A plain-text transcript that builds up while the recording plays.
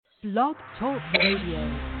Blog Talk Radio.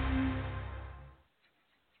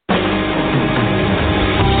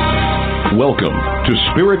 Welcome to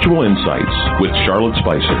Spiritual Insights with Charlotte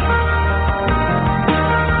Spicer.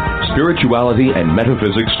 Spirituality and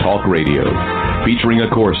Metaphysics Talk Radio, featuring a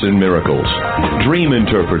course in miracles, dream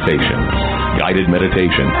interpretation, guided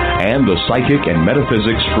meditation, and the psychic and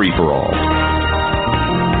metaphysics free-for-all.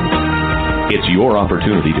 It's your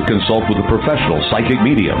opportunity to consult with a professional psychic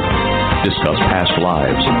medium, discuss past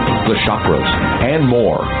lives, the chakras, and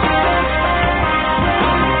more.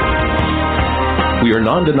 We are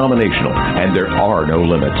non-denominational, and there are no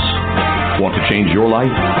limits. Want to change your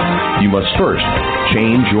life? You must first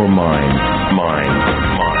change your mind.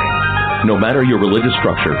 No matter your religious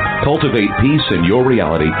structure, cultivate peace in your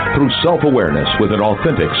reality through self-awareness with an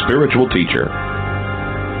authentic spiritual teacher.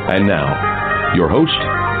 And now, your host,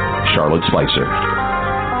 Charlotte Spicer.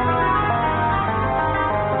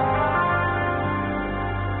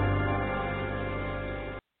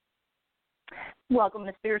 Welcome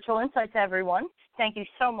to Spiritual Insights, everyone. Thank you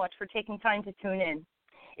so much for taking time to tune in.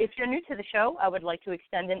 If you're new to the show, I would like to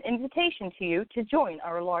extend an invitation to you to join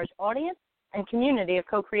our large audience and community of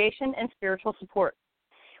co-creation and spiritual support.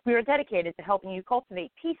 We are dedicated to helping you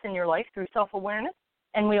cultivate peace in your life through self-awareness,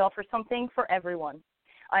 and we offer something for everyone.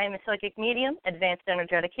 I am a psychic medium, advanced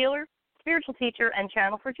energetic healer, spiritual teacher, and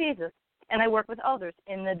channel for Jesus, and I work with others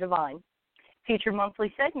in the divine. Featured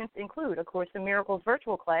monthly segments include A Course in Miracles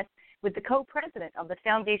virtual class with the co-president of the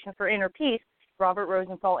Foundation for Inner Peace, Robert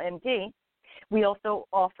Rosenthal, MD. We also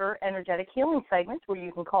offer energetic healing segments where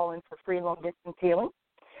you can call in for free long-distance healing,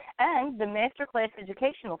 and the Masterclass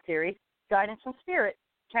Educational Series, Guidance from Spirit,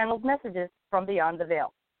 Channeled Messages from Beyond the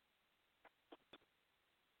Veil.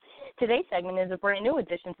 Today's segment is a brand new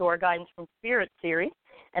addition to our Guidance from Spirit series,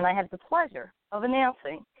 and I have the pleasure of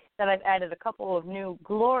announcing that I've added a couple of new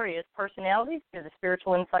glorious personalities to the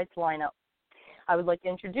Spiritual Insights lineup. I would like to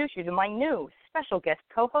introduce you to my new special guest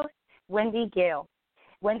co-host, Wendy Gale.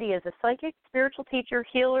 Wendy is a psychic, spiritual teacher,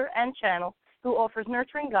 healer, and channel who offers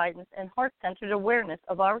nurturing guidance and heart-centered awareness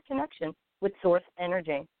of our connection with source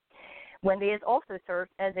energy. Wendy has also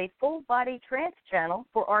served as a full-body trance channel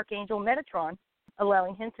for Archangel Metatron,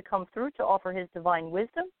 allowing him to come through to offer his divine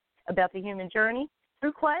wisdom about the human journey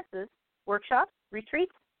through classes, workshops,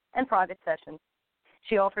 retreats, and private sessions.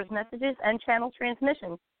 She offers messages and channel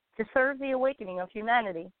transmissions to serve the awakening of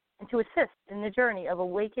humanity and to assist in the journey of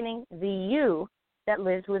awakening the you that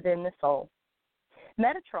lives within the soul.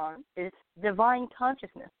 Metatron is divine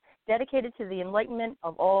consciousness dedicated to the enlightenment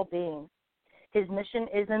of all beings. His mission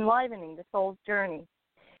is enlivening the soul's journey.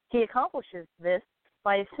 He accomplishes this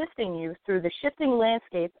by assisting you through the shifting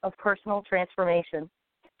landscape of personal transformation.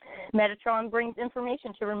 Metatron brings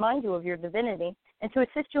information to remind you of your divinity and to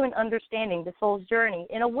assist you in understanding the soul's journey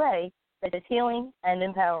in a way that is healing and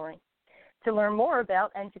empowering. To learn more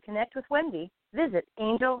about and to connect with Wendy, visit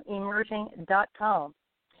angelemerging.com.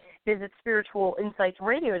 Visit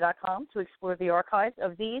spiritualinsightsradio.com to explore the archives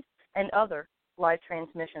of these and other live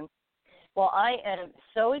transmissions. Well, I am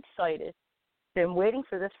so excited. Been waiting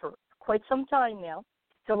for this for quite some time now.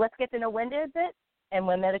 So let's get to know Wendy a bit, and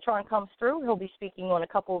when Metatron comes through, he'll be speaking on a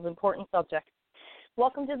couple of important subjects.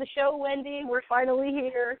 Welcome to the show, Wendy. We're finally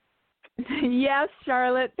here. Yes,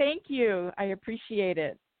 Charlotte. Thank you. I appreciate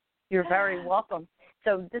it. You're very welcome.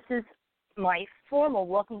 So this is my formal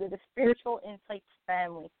welcome to the Spiritual Insights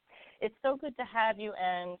family. It's so good to have you,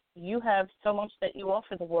 and you have so much that you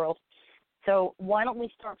offer the world. So why don't we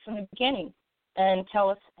start from the beginning and tell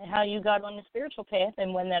us how you got on the spiritual path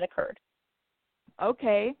and when that occurred?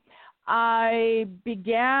 Okay. I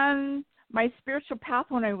began my spiritual path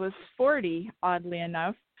when I was 40, oddly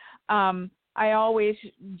enough. I always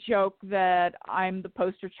joke that I'm the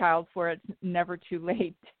poster child for it's never too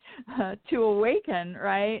late to awaken,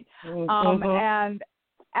 right? Mm-hmm. And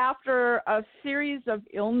after a series of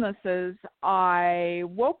illnesses, I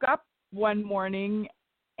woke up one morning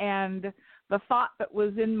and the thought that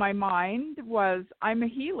was in my mind was, I'm a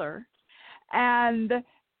healer. And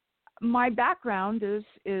my background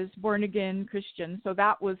is born-again Christian, so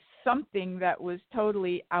that was something that was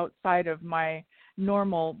totally outside of my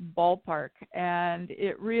normal ballpark, and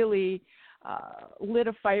it really lit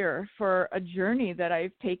a fire for a journey that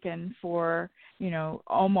I've taken for,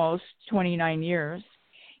 almost 29 years.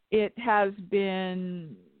 It has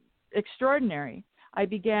been extraordinary. I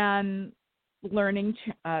began learning,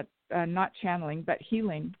 not channeling, but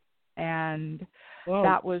healing, and Whoa.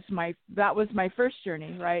 that was my first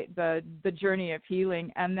journey, right? The journey of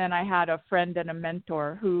healing. And then I had a friend and a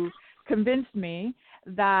mentor who convinced me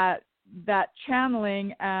that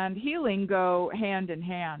channeling and healing go hand in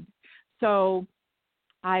hand. So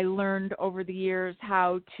I learned over the years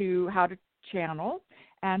how to channel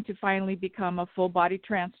and to finally become a full body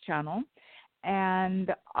trance channel.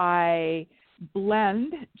 And I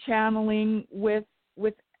blend channeling with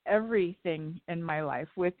everything in my life,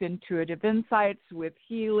 with intuitive insights, with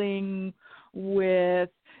healing, with,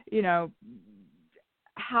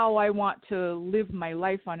 how I want to live my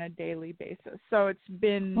life on a daily basis. So it's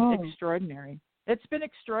been extraordinary. It's been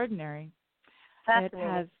extraordinary. Fascinating.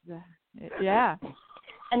 It has, yeah.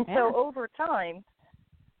 And so over time,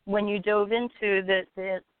 when you dove into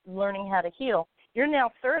the learning how to heal, you're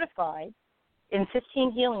now certified in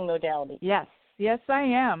 15 healing modalities. Yes, I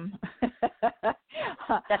am.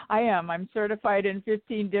 I am. I'm certified in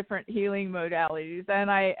 15 different healing modalities, and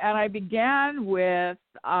I began with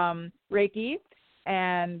Reiki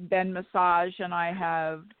and then massage, and I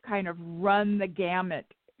have kind of run the gamut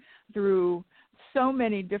through so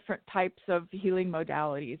many different types of healing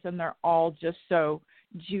modalities, and they're all just so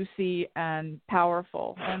juicy and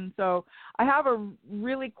powerful. And so I have a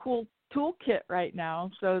really cool toolkit right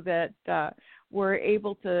now so that we're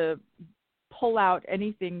able to pull out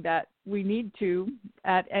anything that we need to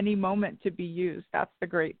at any moment to be used. That's the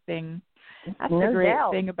great thing. That's the great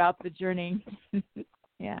thing about the journey.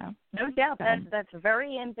 Yeah. No doubt. That's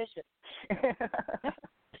very ambitious.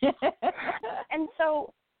 And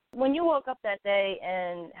so when you woke up that day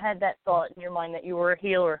and had that thought in your mind that you were a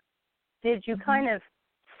healer, did you kind of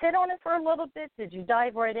sit on it for a little bit? Did you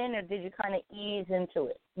dive right in, or did you kind of ease into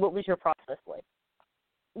it? What was your process like?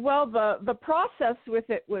 Well, the process with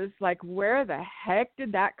it was like, where the heck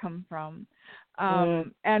did that come from?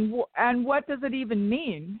 And what does it even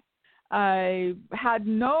mean? I had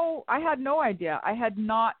no idea. I had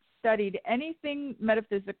not studied anything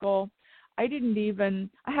metaphysical. I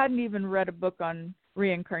hadn't even read a book on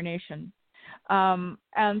reincarnation.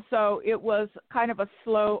 And so it was kind of a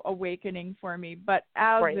slow awakening for me. But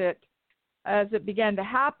as it began to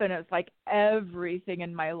happen, it's like everything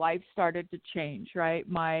in my life started to change, right?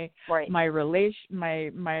 My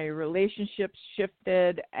relationships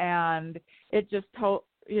shifted, and it just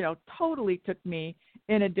totally took me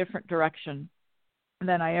in a different direction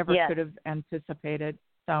than I ever could have anticipated.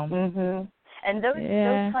 So and those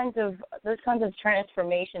kinds of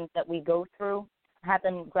transformations that we go through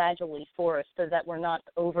happen gradually for us, so that we're not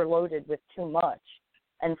overloaded with too much.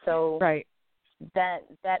 And so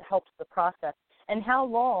that helps the process. And how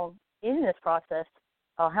long in this process,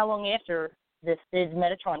 how long after this did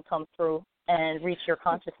Metatron come through and reach your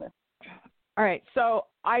consciousness? All right, so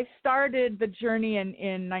I started the journey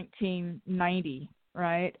in 1990,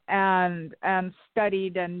 right, and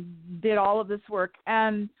studied and did all of this work,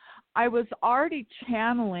 and I was already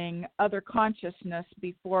channeling other consciousness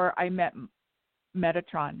before I met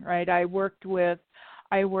Metatron, right? I worked with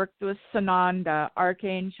Sananda,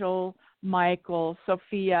 Archangel, Michael,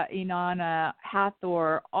 Sophia, Inanna,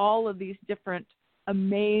 Hathor. All of these different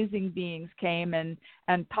amazing beings came and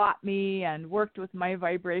taught me and worked with my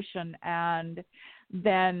vibration, and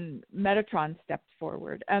then Metatron stepped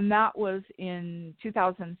forward, and that was in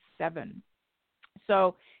 2007.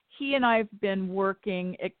 So he and I have been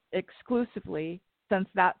working exclusively since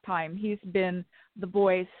that time. He's been the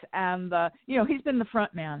voice and he's been the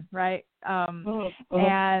front man, right?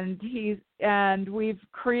 And we've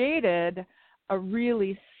created a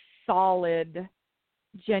really solid,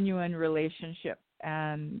 genuine relationship,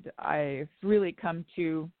 and I've really come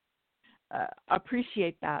to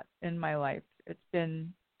appreciate that in my life. It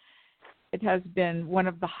has been one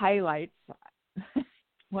of the highlights.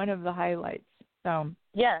 So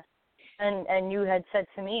yes, and you had said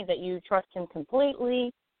to me that you trust him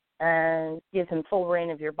completely and give him full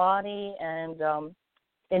reign of your body. And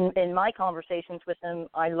in my conversations with him,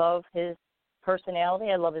 I love his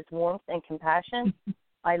personality. I love his warmth and compassion.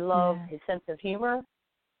 I love his sense of humor.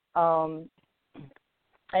 And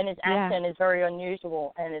his accent is very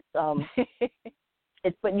unusual, and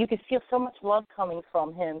but you could feel so much love coming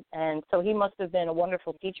from him, and so he must have been a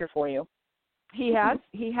wonderful teacher for you. He has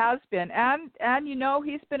been, and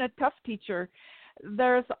he's been a tough teacher.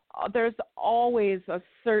 There's always a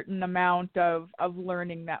certain amount of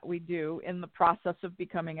learning that we do in the process of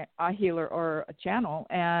becoming a healer or a channel,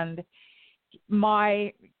 and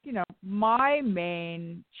my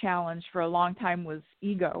main challenge for a long time was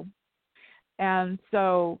ego. And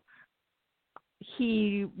so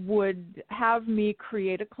he would have me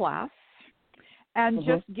create a class and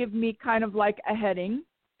just give me kind of like a heading,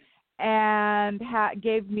 and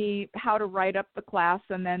gave me how to write up the class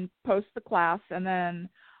and then post the class, and then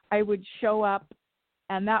I would show up,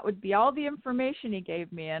 and that would be all the information he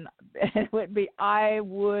gave me, and it would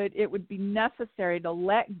be necessary to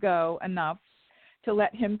let go enough to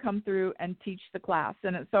let him come through and teach the class.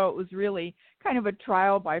 And so it was really kind of a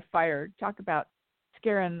trial by fire. Talk about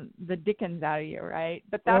scaring the dickens out of you, right?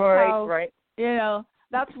 But that's right.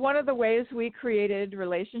 That's one of the ways we created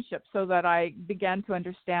relationships, so that I began to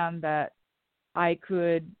understand that I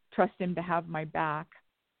could trust him to have my back.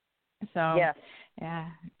 So, yeah,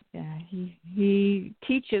 he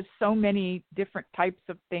teaches so many different types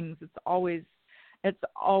of things. It's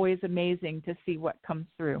always amazing to see what comes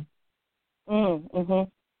through. Mm-hmm.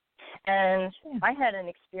 And I had an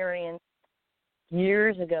experience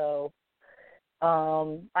years ago.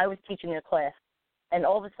 I was teaching a class, and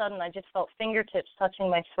all of a sudden I just felt fingertips touching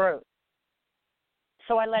my throat.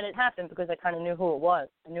 So I let it happen because I kind of knew who it was.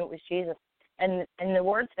 I knew it was Jesus. And the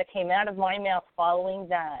words that came out of my mouth following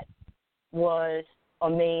that was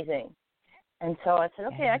amazing. And so I said,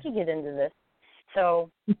 okay, I can get into this. So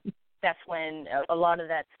that's when a lot of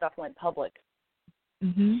that stuff went public.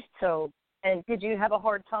 Mm-hmm. So, and did you have a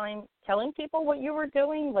hard time telling people what you were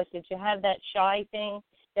doing? Like, did you have that shy thing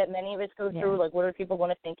that many of us go through? Like, what are people going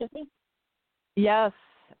to think of me? Yes,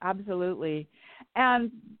 absolutely.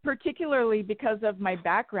 And particularly because of my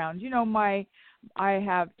background, I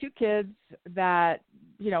have 2 kids that,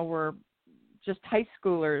 were just high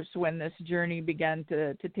schoolers when this journey began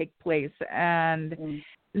to take place. And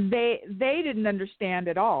they didn't understand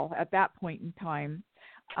at all at that point in time.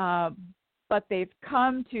 But they've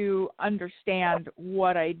come to understand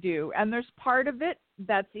what I do. And there's part of it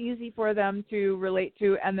that's easy for them to relate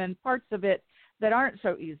to, and then parts of it that aren't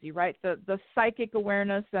so easy, right? The psychic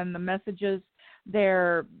awareness and the messages,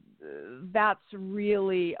 that's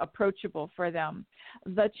really approachable for them.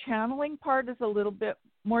 The channeling part is a little bit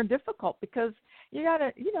more difficult because you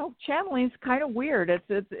gotta, channeling is kind of weird.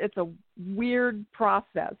 It's a weird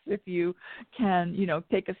process if you can,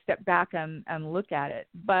 take a step back and look at it.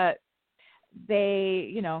 But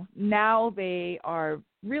they, now they are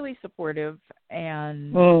really supportive,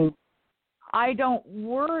 and I don't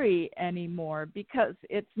worry anymore because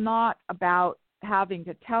it's not about having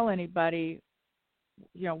to tell anybody,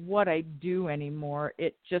 what I do anymore.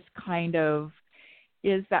 It just kind of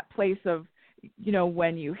is that place of,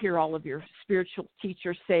 when you hear all of your spiritual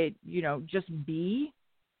teachers say, just be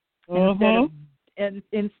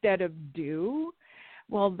instead of do.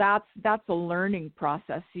 Well, that's a learning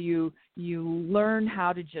process. You learn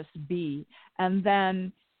how to just be, and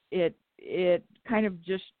then it kind of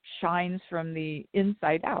just shines from the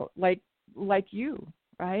inside out, like you,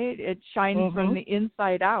 right? It shines from the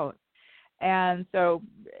inside out, and so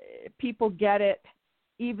people get it,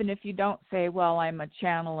 even if you don't say, "Well, I'm a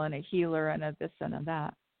channel and a healer and a this and a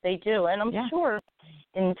that." They do, and I'm sure,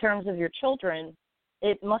 in terms of your children,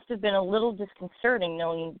 it must have been a little disconcerting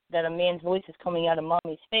knowing that a man's voice is coming out of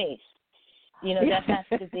mommy's face. That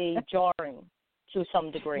has to be jarring to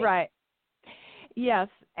some degree. Right. Yes,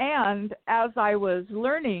 and as I was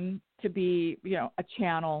learning to be, a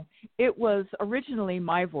channel, it was originally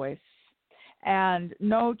my voice, and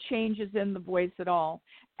no changes in the voice at all.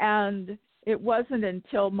 And it wasn't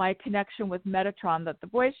until my connection with Metatron that the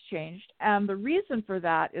voice changed. And the reason for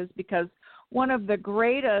that is because one of the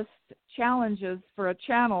greatest challenges for a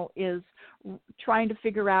channel is trying to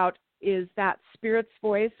figure out, is that spirit's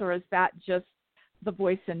voice or is that just the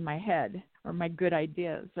voice in my head or my good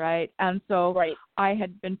ideas, right? And so I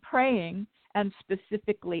had been praying and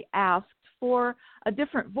specifically asked for a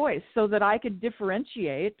different voice so that I could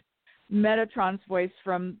differentiate Metatron's voice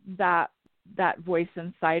from that voice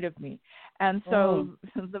inside of me. And so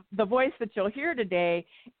the voice that you'll hear today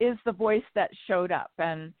is the voice that showed up,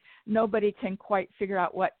 and nobody can quite figure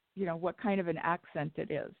out what kind of an accent it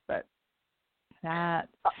is, but that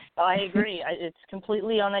I agree. It's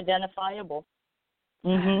completely unidentifiable.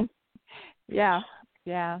 Mm-hmm. Yeah.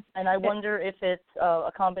 And I wonder if it's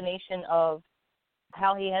a combination of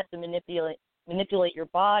how he has to manipulate your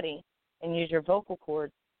body and use your vocal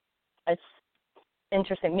cords. It's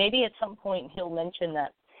interesting. Maybe at some point he'll mention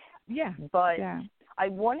that. Yeah. But I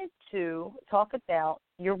wanted to talk about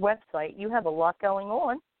your website. You have a lot going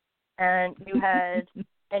on, and you had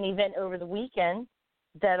an event over the weekend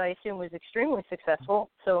that I assume was extremely successful.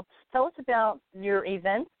 So tell us about your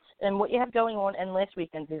events and what you have going on and last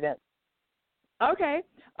weekend's event. Okay.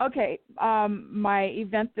 My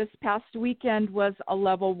event this past weekend was a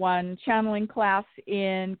level 1 channeling class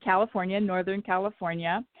in California, Northern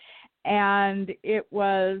California, and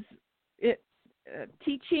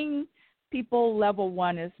teaching people level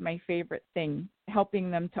 1 is my favorite thing, helping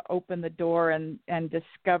them to open the door and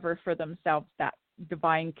discover for themselves that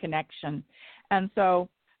divine connection. And so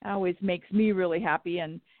it always makes me really happy,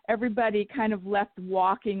 and everybody kind of left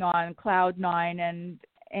walking on cloud 9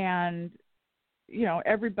 and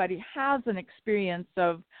everybody has an experience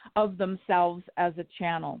of themselves as a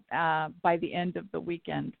channel by the end of the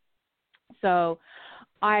weekend. So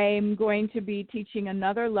I'm going to be teaching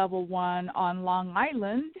another level 1 on Long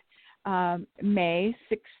Island, May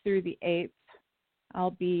 6th through the 8th.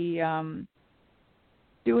 I'll be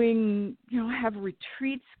doing, I have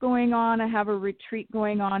retreats going on. I have a retreat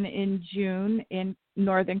going on in June in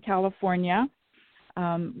Northern California.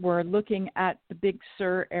 We're looking at the Big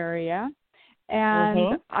Sur area.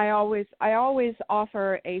 And I always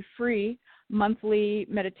offer a free monthly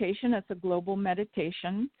meditation. It's a global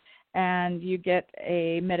meditation. And you get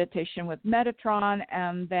a meditation with Metatron,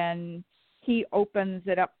 and then he opens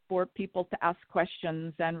it up for people to ask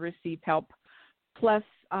questions and receive help. Plus,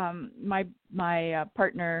 my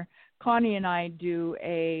partner Connie and I do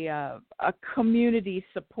a community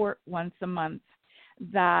support once a month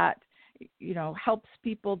that helps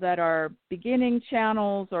people that are beginning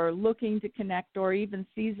channels or looking to connect, or even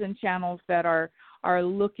seasoned channels that are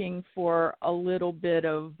looking for a little bit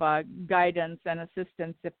of guidance and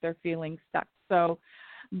assistance if they're feeling stuck. So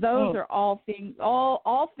those are all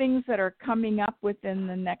things that are coming up within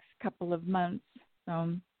the next couple of months.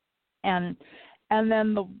 And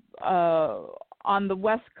then on the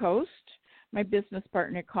West Coast, my business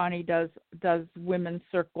partner Connie does women's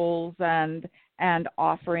circles and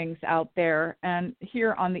offerings out there. And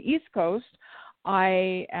here on the East Coast,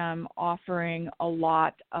 I am offering a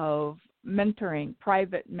lot of mentoring,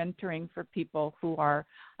 private mentoring for people who are,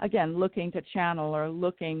 again, looking to channel or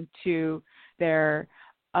looking to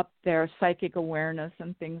up their psychic awareness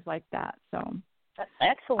and things like that. So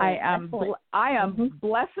excellent. I am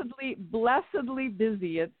blessedly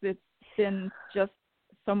busy. It's been just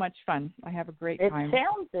so much fun. I have a great time. It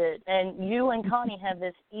sounds it. And you and Connie have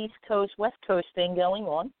this East Coast, West Coast thing going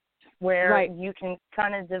on where you can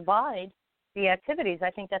kind of divide the activities.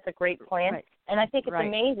 I think that's a great plan. Right. And I think it's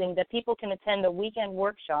amazing that people can attend a weekend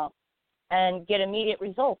workshop and get immediate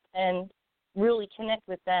results and really connect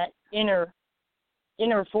with that inner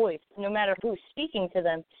voice, no matter who's speaking to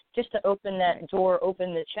them, just to open that door,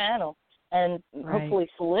 open the channel, and hopefully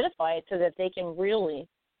solidify it so that they can really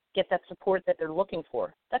get that support that they're looking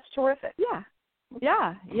for. That's terrific. Yeah,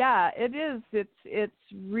 it is. It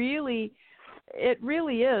really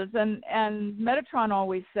is. And Metatron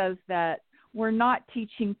always says that we're not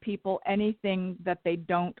teaching people anything that they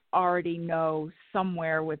don't already know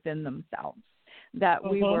somewhere within themselves. That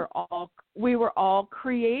we were all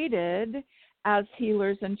created as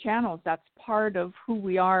healers and channels. That's part of who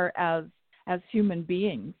we are as human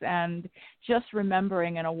beings. And just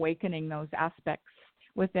remembering and awakening those aspects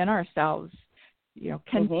within ourselves,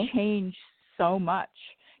 can change so much.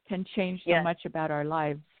 Can change so much about our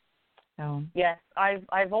lives. So yes,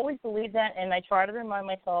 I've always believed that, and I try to remind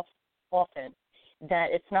myself often that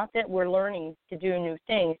it's not that we're learning to do new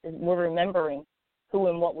things; we're remembering who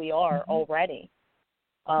and what we are already.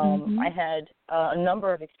 I had a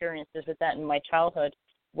number of experiences with that in my childhood,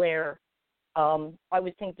 where I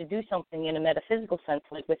would think to do something in a metaphysical sense,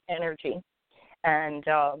 like with energy,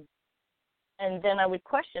 and then I would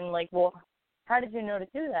question, like, well, how did you know to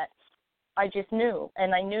do that? I just knew,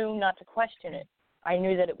 and I knew not to question it. I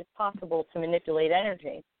knew that it was possible to manipulate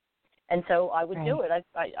energy, and so I would do it.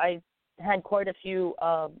 I had quite a few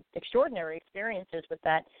extraordinary experiences with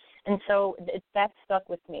that, and so that stuck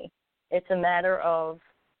with me. It's a matter of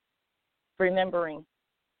remembering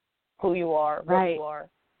who you are, what you are,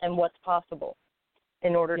 and what's possible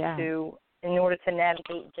in order to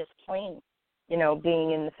navigate this plane,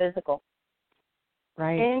 being in the physical.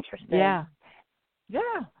 Right. Interesting. Yeah.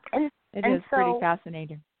 It is pretty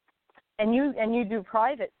fascinating. And you do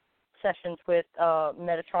private sessions with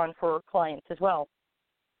Metatron for clients as well.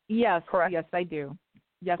 Yes. Correct? Yes, I do.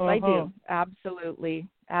 Yes, I do. Absolutely.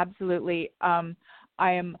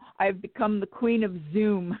 I've become the queen of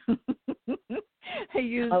Zoom. I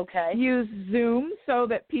use Zoom so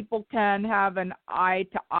that people can have an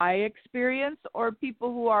eye-to-eye experience, or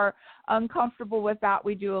people who are uncomfortable with that,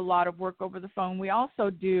 we do a lot of work over the phone. We also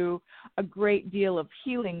do a great deal of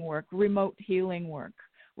healing work, remote healing work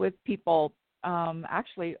with people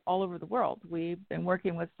actually all over the world. We've been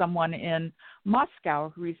working with someone in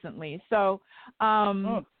Moscow recently. So,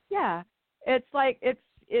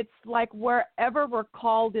 it's like wherever we're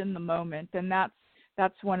called in the moment, and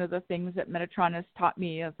that's one of the things that Metatron has taught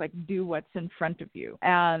me, is like, do what's in front of you.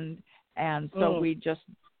 And so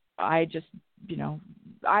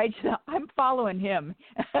I'm following him.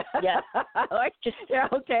 Yeah.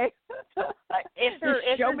 Okay.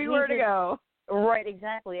 Show me where to go. Right,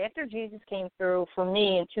 exactly. After Jesus came through for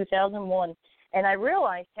me in 2001, and I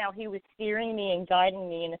realized how he was steering me and guiding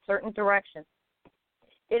me in a certain direction,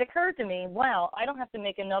 it occurred to me, wow, I don't have to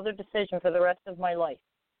make another decision for the rest of my life.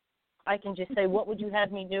 I can just say, what would you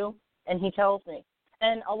have me do? And he tells me.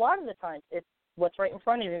 And a lot of the times, it's what's right in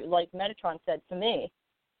front of you. Like Metatron said to me,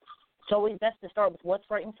 it's always best to start with what's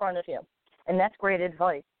right in front of you. And that's great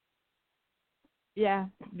advice. Yeah,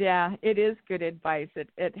 it is good advice.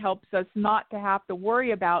 It helps us not to have to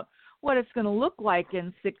worry about what it's going to look like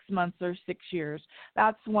in 6 months or 6 years.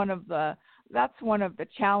 That's one of the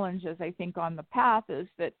challenges, I think, on the path, is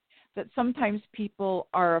that sometimes people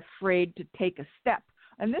are afraid to take a step.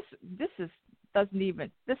 And this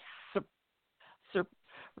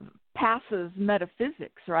surpasses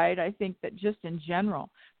metaphysics, right? I think that just in general,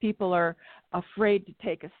 people are afraid to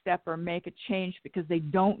take a step or make a change because they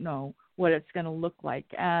don't know what it's going to look like,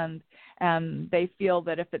 and they feel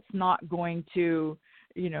that if it's not going to,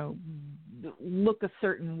 look a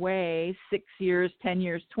certain way 6 years, 10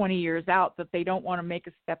 years, 20 years out, that they don't want to make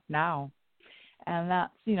a step now. And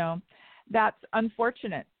that's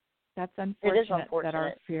unfortunate. That's unfortunate. It is unfortunate, that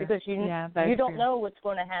our fear, because you don't know what's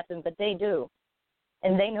going to happen, but they do.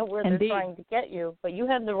 And they know where they're trying to get you, but you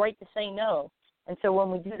have the right to say no. And so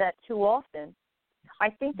when we do that too often, I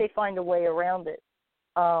think they find a way around it.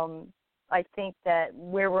 I think that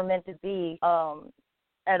where we're meant to be,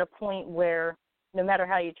 at a point where no matter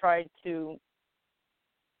how you try to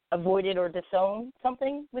avoid it or disown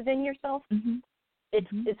something within yourself,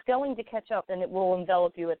 it's going to catch up, and it will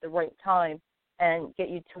envelop you at the right time and get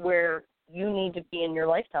you to where you need to be in your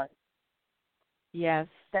lifetime. Yes,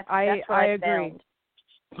 that's I agree.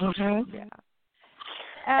 Mm-hmm. Yeah.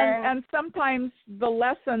 And sometimes the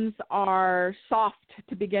lessons are soft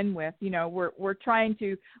to begin with. We're trying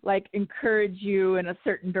to encourage you in a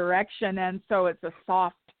certain direction, and so it's a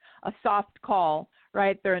soft call,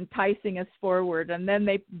 right? They're enticing us forward, and then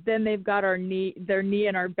they've got their knee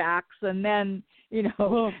in our backs, and then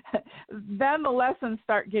then the lessons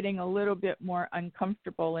start getting a little bit more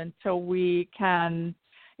uncomfortable until we can,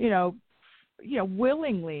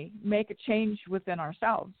 willingly make a change within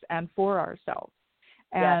ourselves and for ourselves.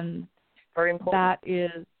 And very important. that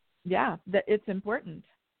is, that it's important.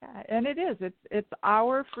 And it is. It's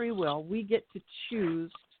our free will. We get to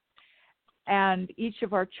choose, and each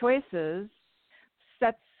of our choices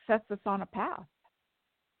sets us on a path.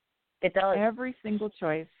 It does. Every single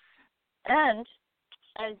choice. And,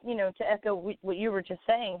 as to echo what you were just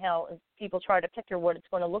saying, how people try to picture what it's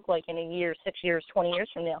going to look like in a year, 6 years, 20 years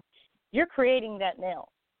from now, you're creating that now.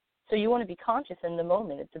 So you want to be conscious in the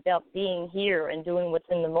moment. It's about being here and doing what's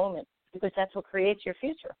in the moment, because that's what creates your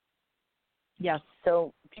future. Yes.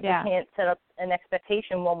 So people can't set up an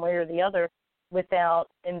expectation one way or the other without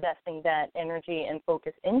investing that energy and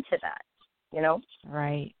focus into that,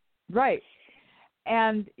 Right.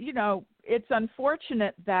 And, it's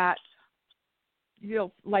unfortunate that,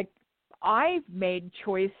 I've made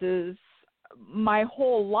choices my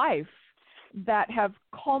whole life that have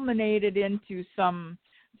culminated into some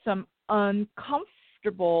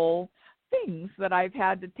uncomfortable things that I've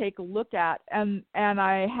had to take a look at, and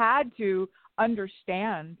I had to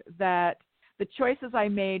understand that the choices I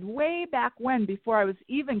made way back when, before I was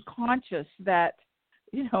even conscious that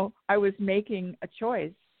I was making a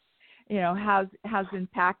choice, has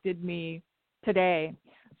impacted me today.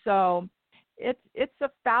 So it's a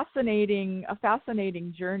fascinating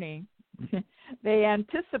journey. They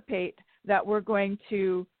anticipate that we're going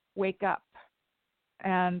to wake up.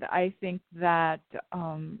 And I think that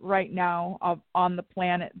right now on the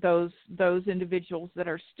planet, those individuals that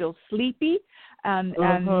are still sleepy and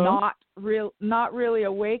not really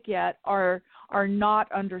awake yet are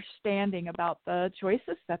not understanding about the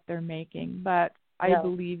choices that they're making. But I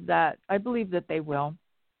believe that they will.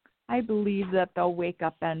 I believe that they'll wake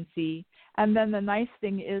up and see. And then the nice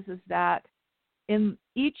thing is that in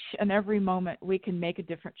each and every moment we can make a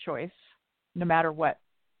different choice, no matter what.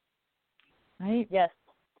 Right? Yes,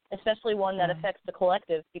 especially one that affects the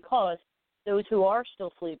collective, because those who are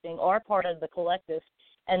still sleeping are part of the collective.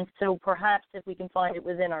 And so perhaps if we can find it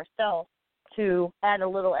within ourselves to add a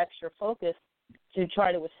little extra focus to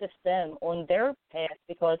try to assist them on their path,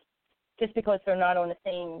 because just because they're not on the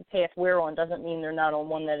same path we're on doesn't mean they're not on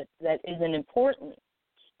one that isn't important.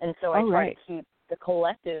 And so I try to keep the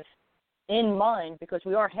collective in mind, because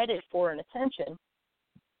we are headed for an ascension.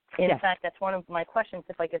 In fact, that's one of my questions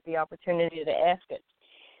if I get the opportunity to ask it.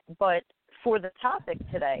 But for the topic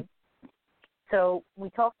today, so we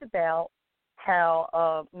talked about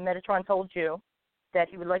how Metatron told you that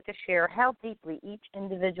he would like to share how deeply each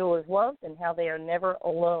individual is loved and how they are never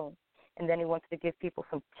alone. And then he wants to give people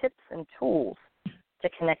some tips and tools to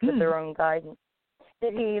connect with their own guidance.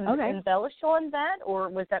 Did he embellish on that, or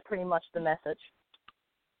was that pretty much the message?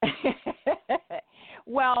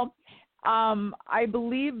 Well, I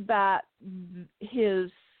believe that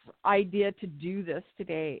his idea to do this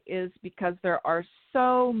today is because there are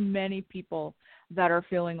so many people that are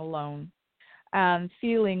feeling alone and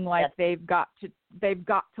feeling like they've got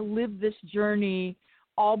to live this journey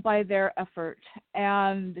all by their effort,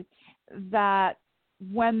 and that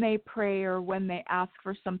when they pray or when they ask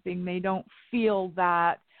for something, they don't feel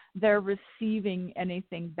that they're receiving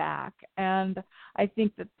anything back. And I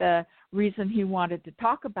think that the reason he wanted to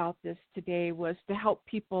talk about this today was to help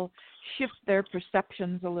people shift their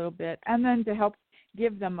perceptions a little bit, and then to help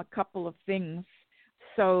give them a couple of things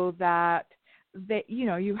so that they,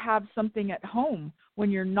 you have something at home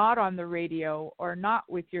when you're not on the radio or not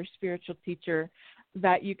with your spiritual teacher,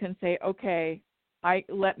 that you can say, okay,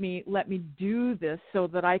 let me do this so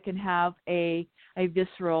that I can have a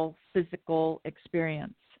visceral physical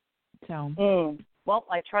experience. So well,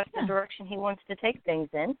 I trust the direction he wants to take things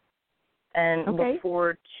in, and look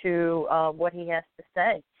forward to what he has to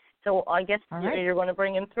say. So I guess you're going to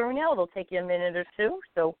bring him through now. It'll take you a minute or two,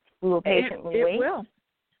 so we will patiently wait. It will.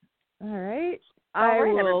 All right. I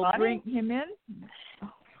will everybody. Bring him in.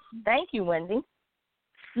 Thank you, Wendy.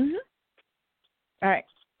 Mm-hmm. All right.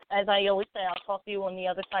 As I always say, I'll talk to you on the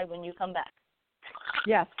other side when you come back.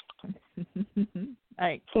 Yes. All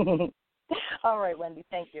right. All right, Wendy.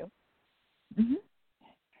 Thank you. Mm-hmm.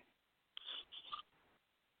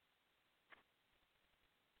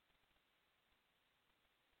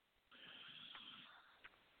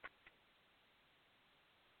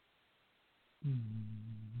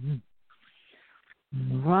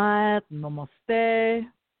 Right. Namaste.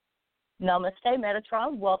 Namaste,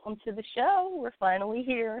 Metatron. Welcome to the show. We're finally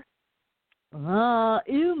here.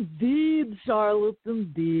 Indeed, Charlotte,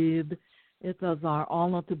 indeed. It is our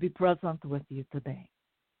honor to be present with you today.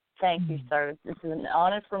 Thank you, sir. This is an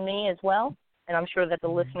honor for me as well, and I'm sure that the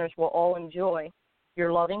listeners will all enjoy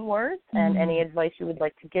your loving words and any advice you would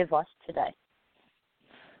like to give us today.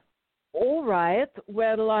 All right.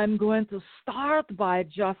 Well, I'm going to start by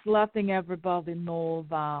just letting everybody know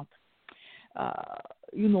that,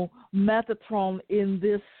 Metatron in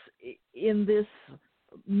this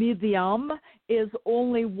medium is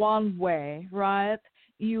only one way, right?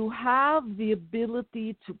 You have the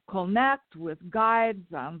ability to connect with guides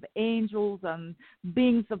and angels and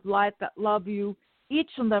beings of light that love you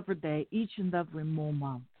each and every day, each and every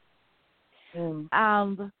moment.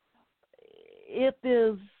 And it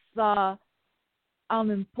is an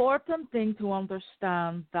important thing to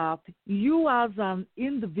understand that you as an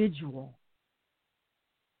individual,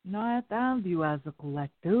 not and you as a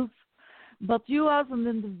collective, but you as an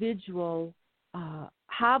individual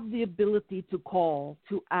have the ability to call,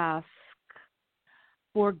 to ask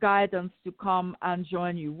for guidance to come and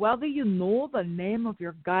join you. Whether you know the name of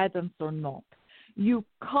your guidance or not, you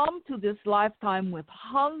come to this lifetime with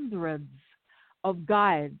hundreds of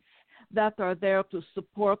guides that are there to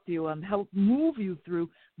support you and help move you through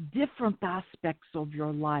different aspects of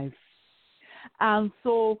your life. And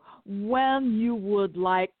so when you would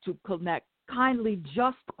like to connect, kindly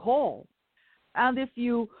just call. And if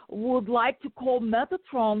you would like to call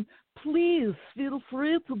Metatron, please feel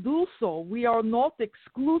free to do so. We are not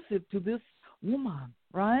exclusive to this woman,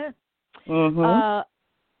 right? Mm-hmm.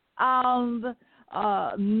 And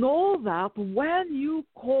know that when you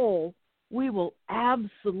call, we will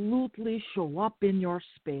absolutely show up in your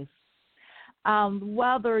space. And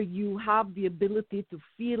whether you have the ability to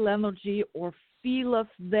feel energy or feel us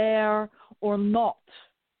there or not,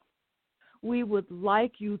 we would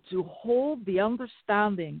like you to hold the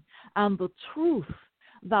understanding and the truth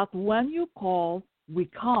that when you call, we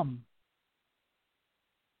come.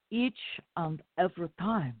 Each and every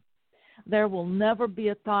time. There will never be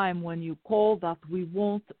a time when you call that we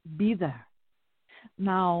won't be there.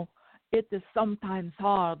 Now, it is sometimes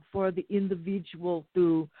hard for the individual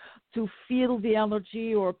to feel the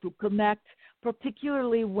energy or to connect,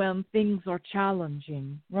 particularly when things are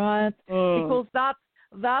challenging, right? Because that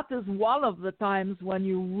is one of the times when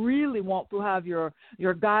you really want to have your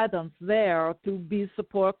guidance there to be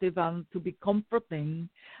supportive and to be comforting,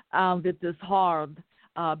 and it is hard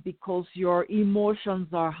because your emotions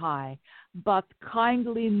are high. But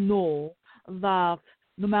kindly know that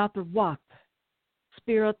no matter what,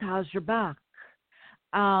 Spirit has your back,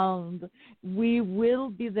 and we will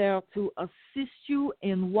be there to assist you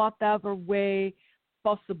in whatever way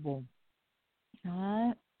possible.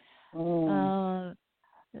 All right?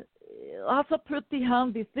 That's a pretty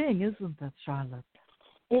handy thing, isn't it, Charlotte?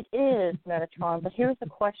 It is, Metatron, but here's the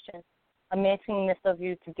question. I'm asking this of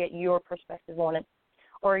you to get your perspective on it.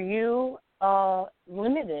 Are you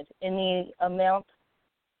limited in the amount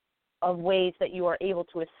of ways that you are able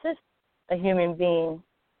to assist a human being,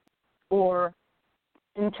 or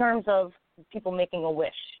in terms of people making a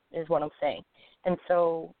wish is what I'm saying. And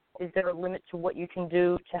so is there a limit to what you can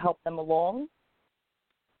do to help them along?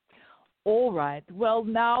 All right. Well,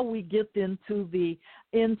 now we get into the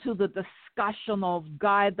discussion of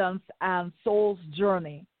guidance and soul's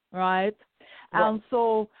journey, right? Right. And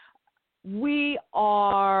so we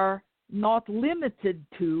are not limited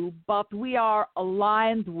to, but we are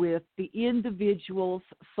aligned with the individual's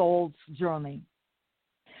soul's journey.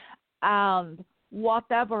 And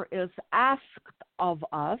whatever is asked of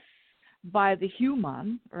us by the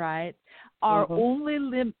human, right? Our only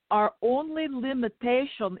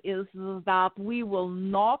limitation is that we will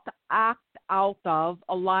not act out of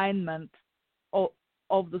alignment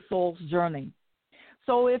of the soul's journey.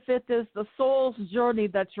 So if it is the soul's journey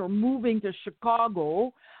that you're moving to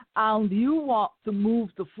Chicago and you want to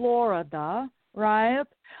move to Florida, right?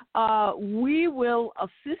 We will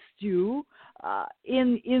assist you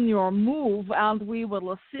in your move, and we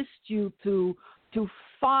will assist you to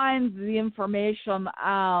find the information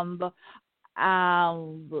and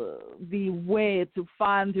the way to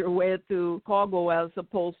find your way to Chicago as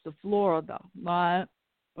opposed to Florida, right?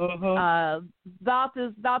 That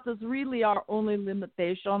is really our only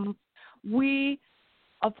limitation. We,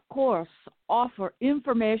 of course, offer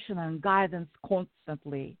information and guidance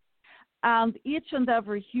constantly, and each and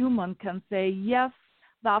every human can say, yes,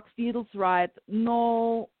 that feels right.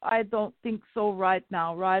 No, I don't think so right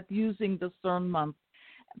now, right? Using discernment,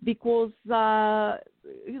 because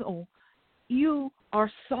you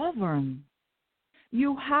are sovereign.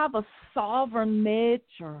 You have a sovereign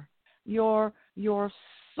nature. Your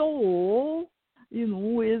soul,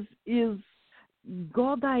 is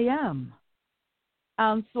God I am.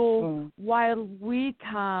 And so while we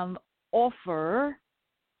can offer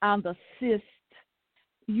and assist,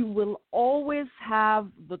 you will always have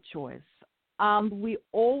the choice. And we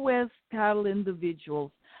always tell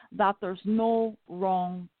individuals that there's no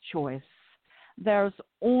wrong choice. There's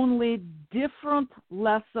only different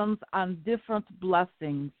lessons and different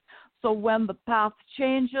blessings. So when the path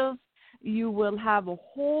changes, you will have a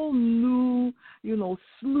whole new,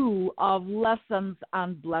 slew of lessons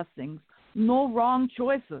and blessings. No wrong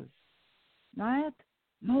choices, right?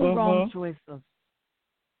 No wrong choices.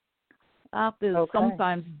 That is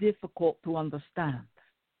sometimes difficult to understand.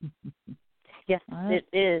 Yes, right? It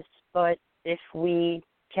is. But if we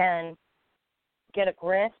can get a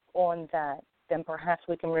grasp on that, then perhaps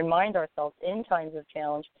we can remind ourselves in times of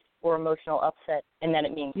challenge or emotional upset, and that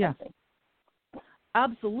it means something.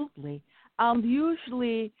 Absolutely. And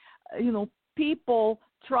usually, people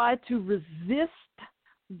try to resist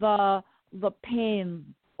the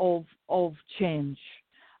pain of change,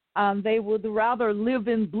 and they would rather live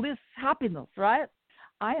in bliss, happiness, right?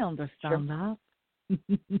 I understand that.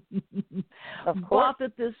 Of course.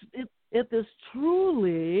 But it is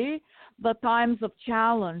truly the times of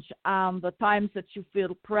challenge and the times that you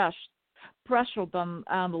feel pressured and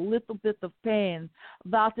a little bit of pain,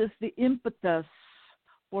 that is the impetus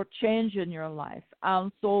for change in your life.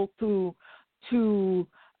 And so to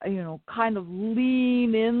kind of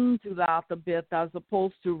lean into that a bit as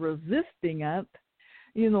opposed to resisting it,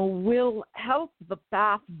 will help the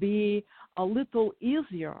path be a little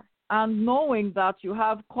easier. And knowing that you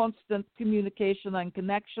have constant communication and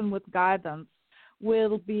connection with guidance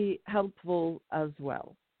will be helpful as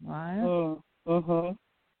well, right?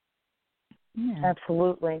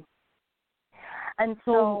 Absolutely. And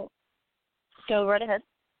so, go right ahead.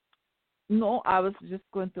 No, I was just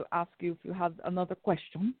going to ask you if you had another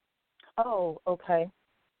question. Oh, okay.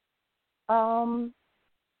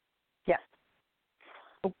 Yes.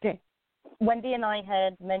 Okay. Wendy and I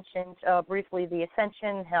had mentioned briefly the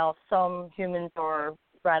ascension, how some humans are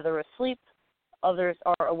rather asleep, others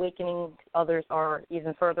are awakening, others are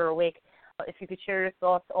even further awake. If you could share your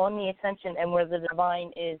thoughts on the ascension and where the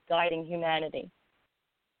divine is guiding humanity.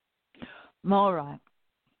 All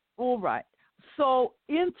right. So,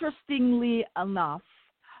 interestingly enough,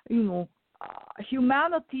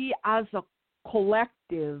 humanity as a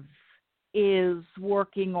collective is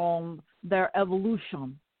working on their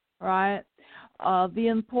evolution, right? The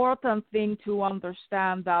important thing to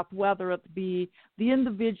understand that whether it be the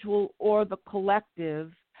individual or the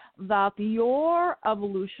collective, that your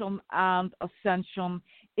evolution and ascension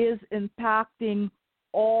is impacting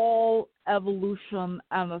all evolution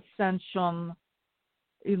and ascension,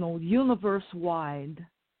 universe-wide.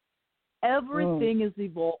 Everything is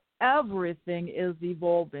Everything is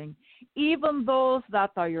evolving. Even those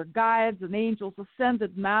that are your guides and angels,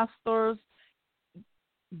 ascended masters,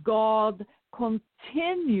 God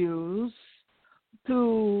continues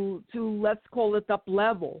to let's call it up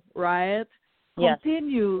level, right? Yes.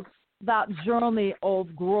 Continues that journey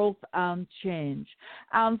of growth and change.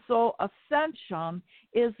 And so ascension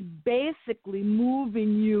is basically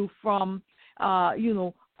moving you from,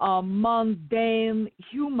 a mundane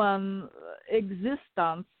human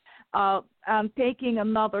existence and taking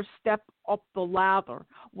another step up the ladder,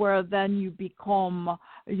 where then you become,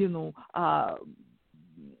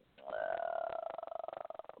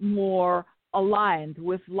 more aligned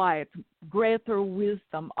with light, greater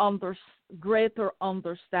wisdom, greater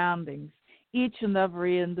understandings. Each and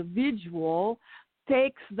every individual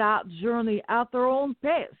takes that journey at their own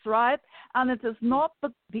pace, right? And it is not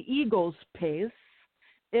the ego's pace.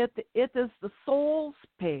 It is the soul's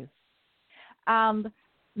pace. And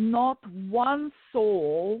not one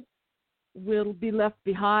soul will be left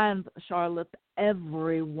behind, Charlotte.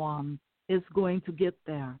 Everyone is going to get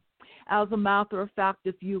there. As a matter of fact,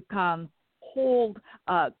 if you can hold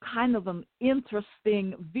kind of an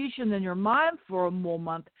interesting vision in your mind for a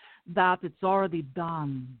moment, that it's already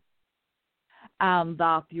done, and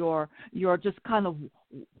that you're just kind of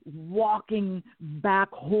walking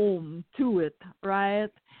back home to it,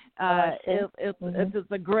 right? It's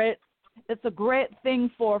a great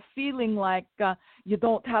thing for feeling like you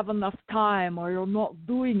don't have enough time or you're not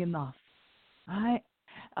doing enough, right?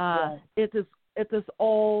 It is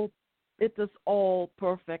all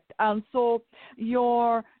perfect. And so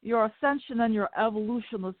your ascension and your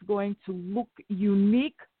evolution is going to look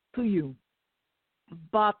unique to you,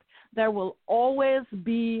 but there will always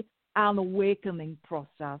be an awakening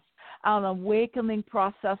process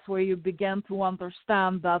where you begin to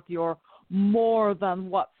understand that you're more than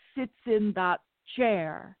what sits in that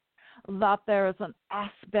chair, that there is an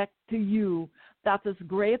aspect to you that is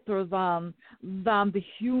greater than the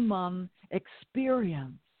human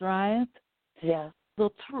experience, right? Yes. The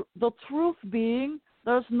truth being,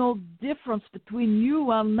 there's no difference between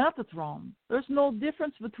you and Metatron. There's no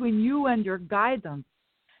difference between you and your guidance.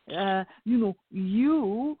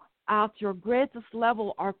 You at your greatest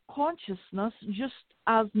level are consciousness, just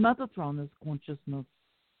as Metatron is consciousness.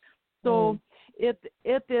 So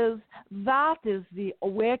that is the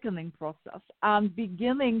awakening process, and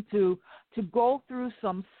beginning to go through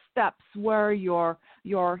some steps where you're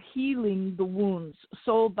healing the wounds,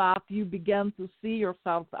 so that you begin to see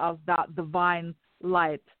yourself as that divine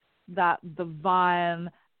light, that divine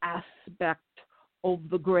aspect of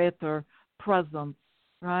the greater presence,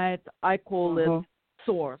 right? I call it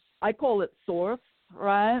source.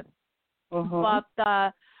 Right?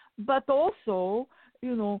 But also,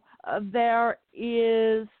 there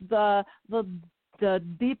is the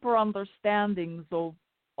deeper understandings of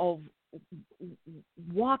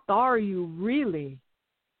what are you really,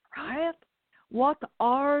 right? What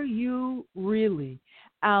are you really?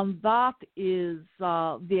 And that is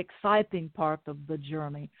the exciting part of the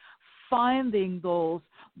journey, finding those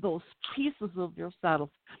pieces of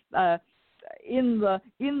yourself. In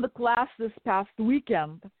the class this past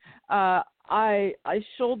weekend, I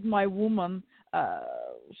showed my woman.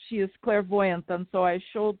 She is clairvoyant, and so I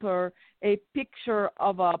showed her a picture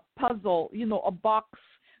of a puzzle, a box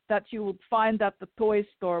that you would find at the toy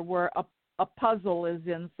store where a puzzle is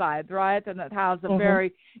inside, right? And it has a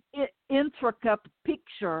very intricate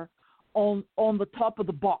picture on the top of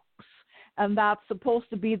the box, and that's supposed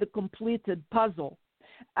to be the completed puzzle.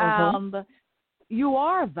 And you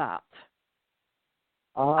are that.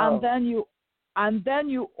 And then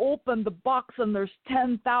you open the box and there's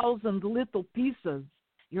 10,000 little pieces.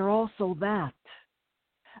 You're also that.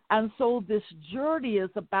 And so this journey is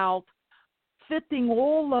about fitting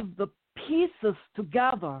all of the pieces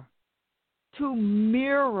together to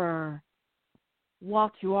mirror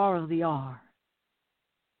what you already are.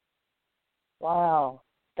 Wow,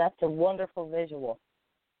 that's a wonderful visual.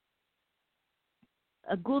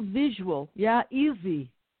 A good visual, yeah,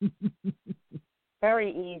 easy.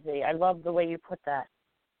 Very easy. I love the way you put that.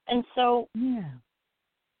 And so,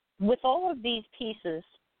 with all of these pieces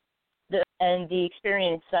and the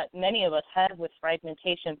experience that many of us have with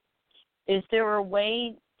fragmentation, is there a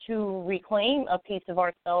way to reclaim a piece of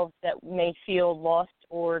ourselves that may feel lost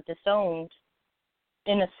or disowned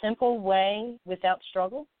in a simple way without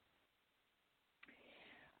struggle?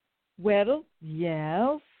 Well,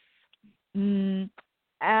 yes.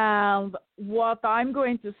 And what I'm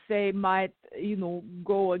going to say might,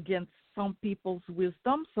 go against some people's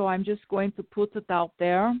wisdom, so I'm just going to put it out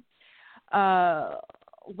there.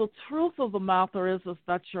 The truth of the matter is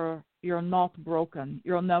that you're not broken.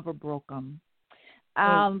 You're never broken.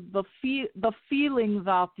 And the feeling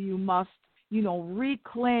that you must,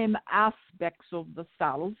 reclaim aspects of the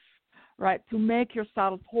self, right, to make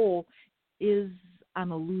yourself whole is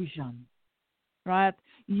an illusion, right?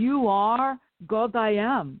 You are God I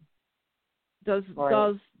am. Does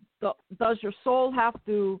your soul have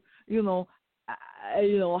to,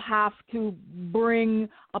 have to bring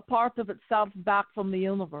a part of itself back from the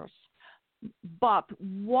universe? But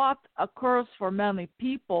what occurs for many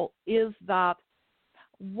people is that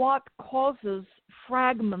what causes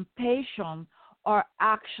fragmentation are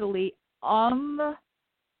actually unhealed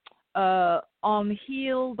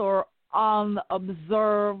or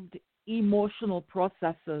unobserved emotional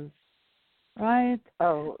processes, right?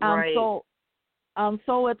 Oh, and right.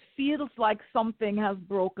 so it feels like something has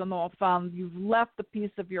broken off and you've left a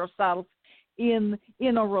piece of yourself in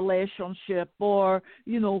a relationship or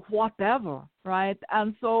whatever, right?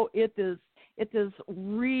 And so it is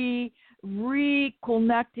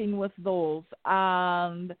reconnecting with those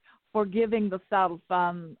and forgiving the self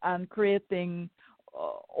and creating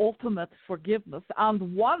ultimate forgiveness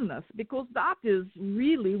and oneness, because that is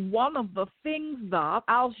really one of the things that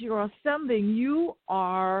as you're ascending you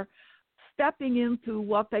are stepping into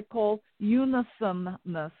what they call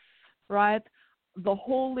unisonness, right? The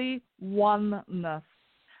holy oneness.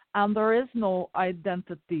 And there is no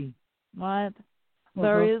identity, right? Mm-hmm.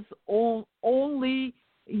 There is only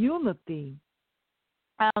unity.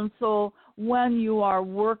 And so when you are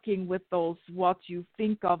working with those, what you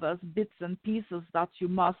think of as bits and pieces that you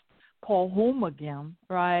must call home again,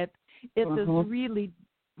 right? It is really,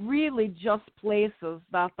 really just places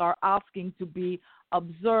that are asking to be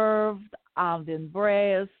observed and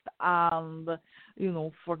embraced and,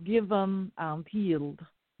 forgiven and healed,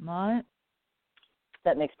 right?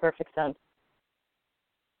 That makes perfect sense.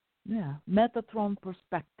 Yeah, Metatron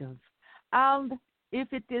perspective. And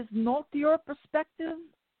if it is not your perspective,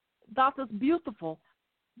 that is beautiful.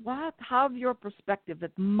 Right? Have your perspective.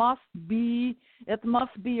 It must be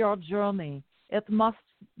your journey. It must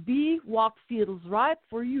be what feels right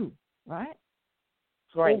for you, right?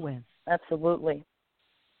 Right. Always. Absolutely.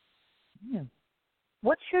 Yeah.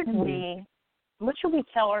 What should we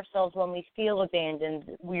tell ourselves when we feel abandoned?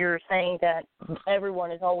 We're saying that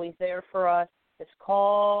everyone is always there for us. Just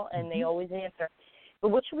call and they always answer. But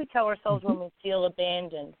what should we tell ourselves when we feel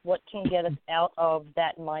abandoned? What can get us out of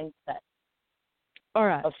that mindset? All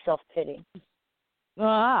right. Of self-pity?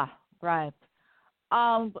 Right.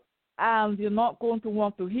 And you're not going to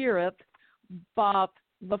want to hear it, but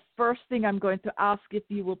the first thing I'm going to ask, if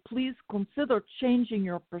you will please consider changing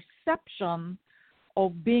your perception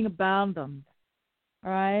of being abandoned,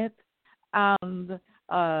 right? And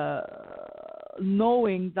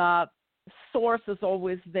knowing that source is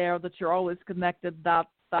always there, that you're always connected, that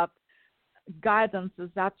guidance is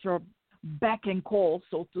at your beck and call,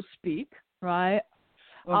 so to speak, right?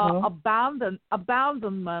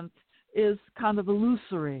 Abandonment is kind of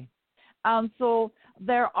illusory. And so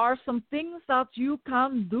there are some things that you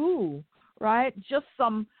can do, right? Just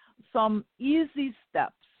some easy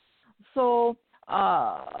steps. So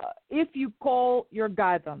if you call your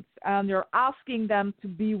guidance and you're asking them to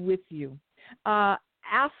be with you,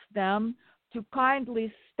 ask them to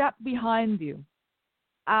kindly step behind you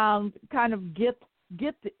and kind of get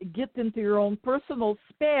into your own personal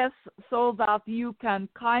space so that you can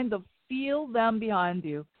kind of feel them behind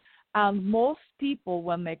you. And most people,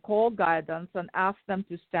 when they call guidance and ask them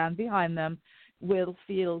to stand behind them, will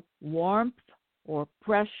feel warmth or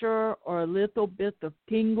pressure or a little bit of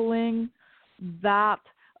tingling, that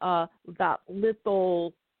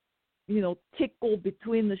little tickle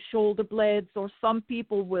between the shoulder blades, or some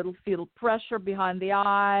people will feel pressure behind the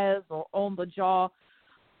eyes or on the jaw.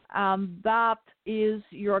 That is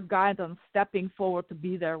your guidance stepping forward to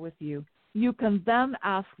be there with you. You can then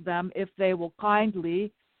ask them if they will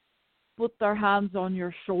kindly put their hands on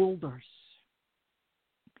your shoulders.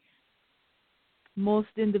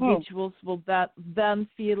 Most individuals will then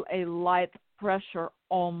feel a light pressure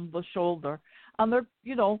on the shoulder. And they're,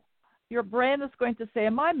 your brain is going to say,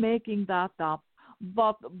 am I making that up?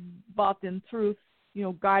 But in truth,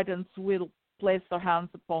 guidance will place their hands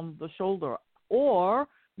upon the shoulder. Or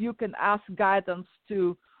you can ask guidance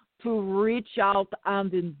to reach out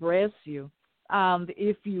and embrace you. And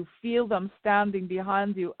if you feel them standing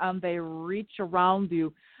behind you and they reach around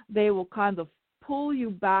you, they will kind of pull you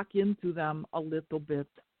back into them a little bit.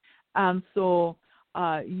 And so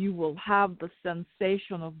you will have the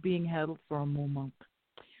sensation of being held for a moment.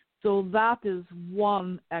 So that is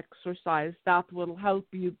one exercise that will help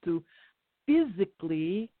you to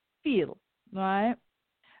physically feel, right?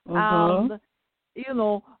 And,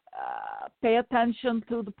 pay attention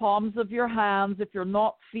to the palms of your hands. If you're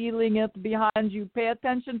not feeling it behind you, pay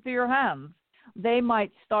attention to your hands. They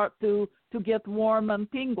might start to get warm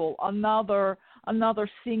and tingle. Another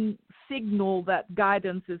signal that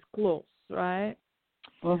guidance is close, right?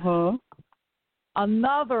 Mhm.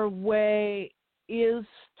 Another way is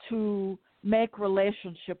to make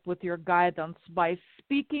relationship with your guidance by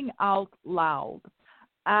speaking out loud.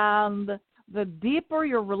 And the deeper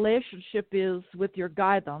your relationship is with your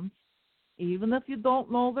guidance, even if you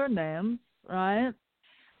don't know their names, right?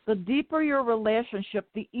 The deeper your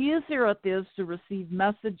relationship, the easier it is to receive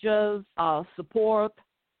messages, support.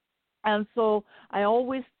 And so I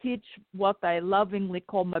always teach what I lovingly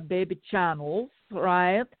call my baby channels,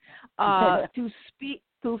 right? To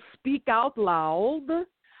speak out loud,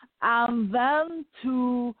 and then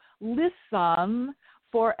to listen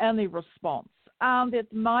for any response. And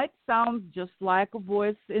it might sound just like a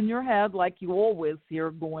voice in your head, like you always hear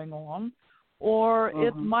going on, or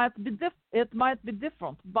it might be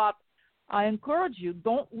different. But I encourage you,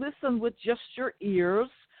 don't listen with just your ears.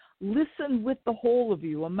 Listen with the whole of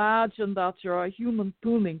you. Imagine that you're a human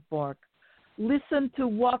tuning fork. Listen to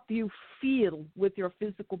what you feel with your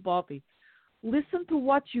physical body. Listen to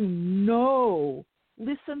what you know.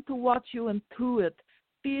 Listen to what you intuit.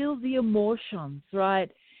 Feel the emotions,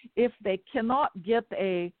 right? If they cannot get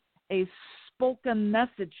a spoken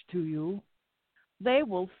message to you, they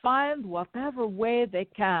will find whatever way they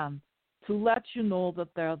can to let you know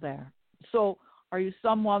that they're there. So are you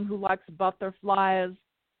someone who likes butterflies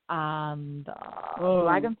and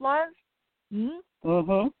dragonflies?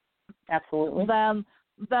 Absolutely. Then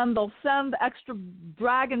they'll send extra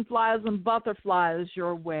dragonflies and butterflies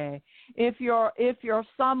your way. If you're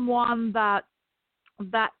someone that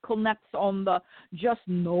connects on the just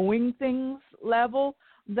knowing things level,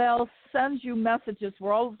 they'll send you messages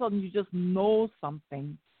where all of a sudden you just know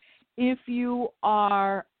something. If you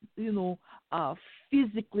are,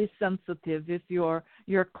 physically sensitive, if your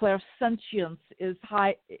clairsentience is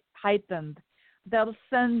heightened, they'll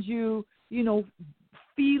send you,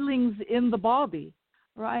 feelings in the body,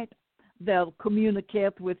 right? They'll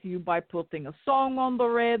communicate with you by putting a song on the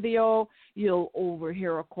radio. You'll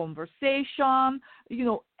overhear a conversation.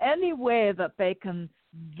 Any way that they can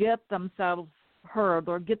get themselves heard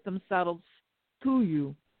or get themselves to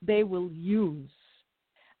you, they will use.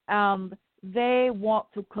 And they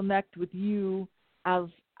want to connect with you as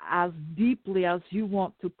deeply as you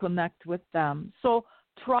want to connect with them. So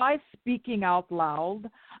try speaking out loud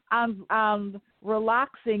and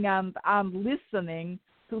relaxing and listening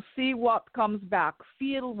to see what comes back,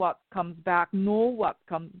 feel what comes back, know what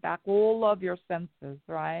comes back, all of your senses,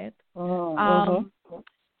 right?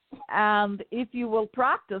 And if you will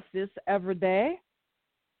practice this every day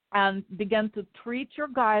and begin to treat your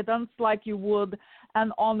guidance like you would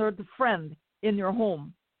an honored friend in your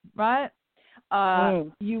home, right?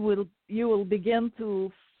 You will begin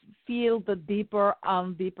to feel the deeper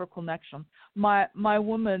and deeper connection. My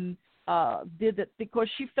woman did it because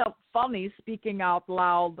she felt funny speaking out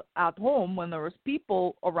loud at home when there was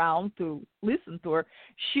people around to listen to her.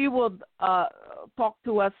 She would talk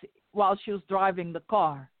to us while she was driving the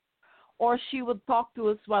car, or she would talk to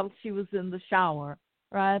us while she was in the shower,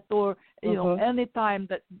 right? Or anytime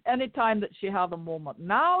that she had a moment.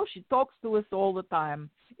 Now she talks to us all the time,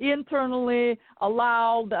 internally,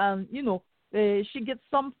 aloud, and she gets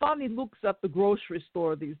some funny looks at the grocery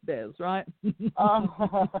store these days, right?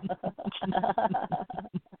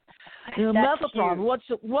 Metatron,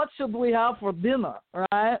 what should we have for dinner,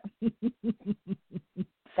 right?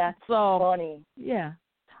 That's funny. Yeah.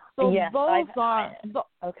 So yes, those are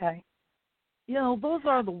okay. Those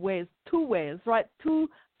are the ways, 2 ways, right? 2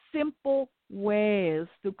 simple ways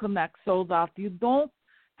to connect so that you don't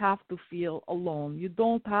have to feel alone. You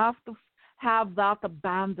don't have to have that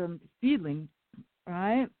abandoned feeling,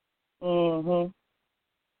 right? And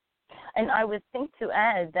I would think to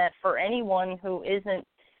add that for anyone who isn't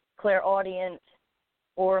clairaudient,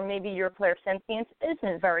 or maybe your clairsentience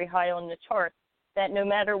isn't very high on the chart, that no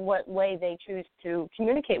matter what way they choose to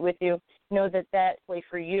communicate with you, know that way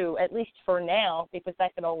for you, at least for now, because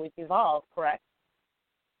that can always evolve, correct?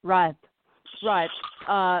 Right.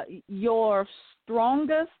 Your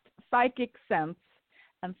strongest psychic sense,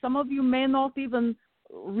 and some of you may not even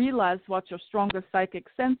realize what your strongest psychic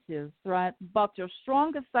sense is, right? But your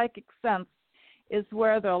strongest psychic sense is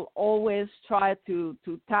where they'll always try to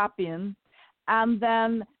tap in, and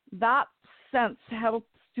then that sense helps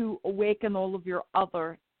to awaken all of your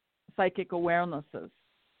other psychic awarenesses.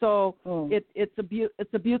 So it's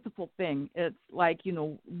a beautiful thing. It's like,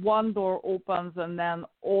 one door opens and then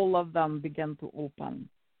all of them begin to open.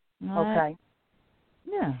 Right? Okay.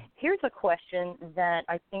 Yeah. Here's a question that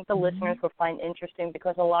I think the listeners will find interesting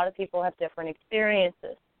because a lot of people have different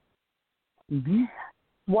experiences.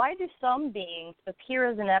 Why do some beings appear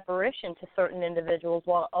as an apparition to certain individuals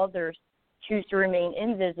while others choose to remain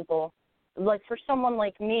invisible? Like for someone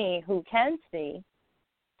like me who can see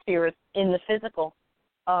spirits in the physical,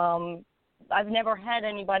 I've never had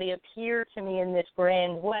anybody appear to me in this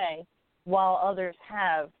grand way while others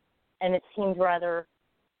have, and it seems rather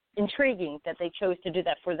intriguing that they chose to do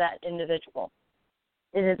that for that individual.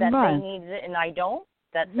 Is it that they needed it and I don't?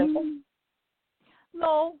 That simple?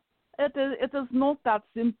 No, it is not that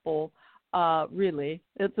simple, really.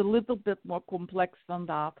 It's a little bit more complex than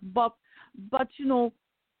that. But you know,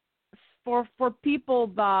 for people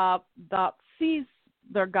that sees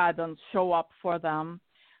their guidance show up for them,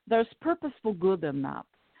 there's purposeful good in that.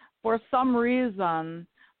 For some reason,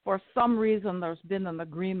 there's been an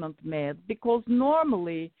agreement made, because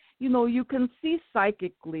normally, you know, you can see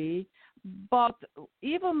psychically, but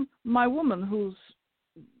even my woman who's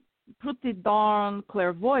pretty darn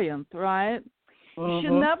clairvoyant, right? Mm-hmm.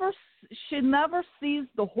 She never sees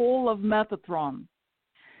the whole of Metatron.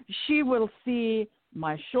 She will see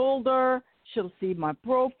my shoulder, she'll see my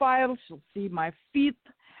profile, she'll see my feet.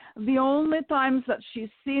 The only times that she's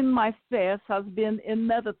seen my face has been in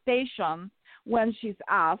meditation when she's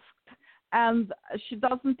asked, and she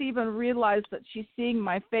doesn't even realize that she's seeing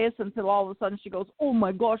my face until all of a sudden she goes, oh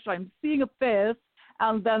my gosh, I'm seeing a face,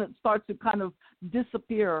 and then it starts to kind of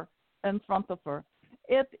disappear in front of her.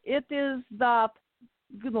 It is that,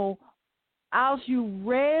 you know, as you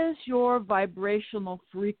raise your vibrational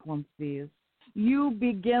frequencies, you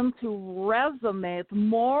begin to resonate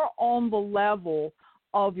more on the level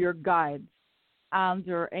of your guides and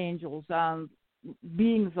your angels and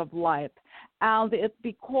beings of light, and it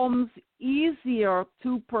becomes easier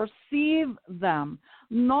to perceive them.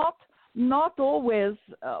 Not always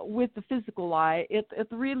with the physical eye. It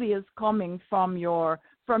really is coming from your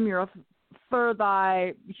third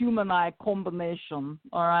eye, human eye combination.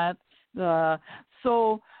 All right.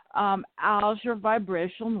 So as your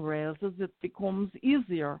vibration raises, it becomes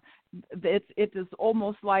easier. It is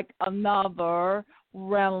almost like another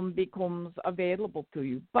realm becomes available to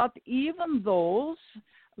you. But even those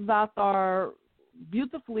that are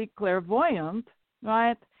beautifully clairvoyant,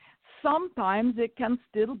 right, sometimes it can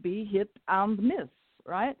still be hit and miss,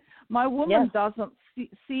 right? My woman doesn't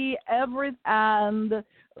see everything, and,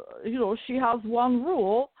 you know, she has one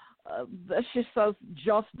rule. She says,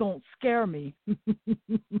 just don't scare me.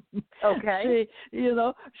 Okay.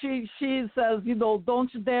 She says, you know,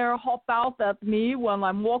 don't you dare hop out at me when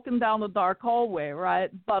I'm walking down a dark hallway,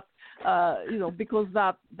 right? But, you know, because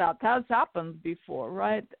that has happened before,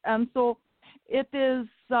 right? And so it is,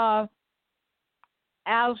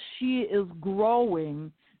 as she is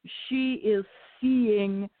growing, she is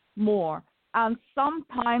seeing more. And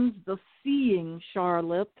sometimes the seeing,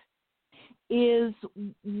 Charlotte, is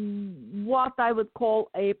what I would call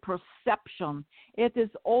a perception. It is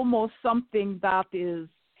almost something that is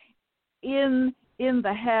in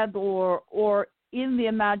the head or in the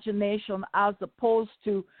imagination, as opposed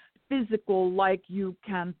to physical, like you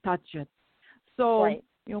can touch it. So, you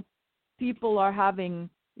know, people are having,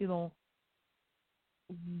 you know,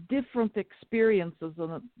 different experiences,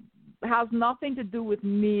 and it has nothing to do with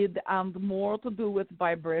need and more to do with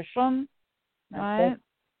vibration, right?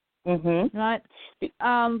 Mm-hmm. Right,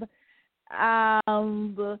 and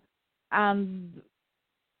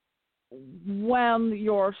when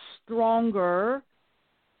your stronger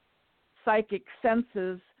psychic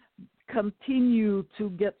senses continue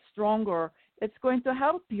to get stronger, it's going to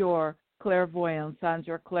help your clairvoyance and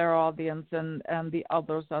your clairaudience and the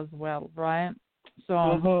others as well, right?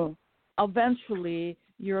 So eventually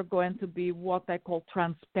you're going to be what I call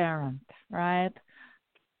transparent, right?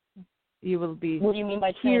 You will be. What do you mean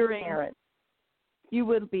by transparent? You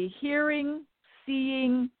will be hearing,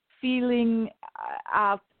 seeing, feeling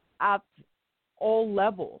at all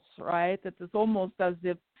levels, right? It is almost as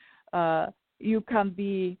if you can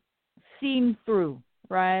be seen through,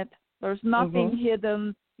 right? There's nothing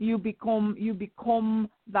hidden. You become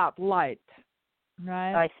that light,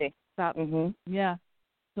 right? I see. That yeah.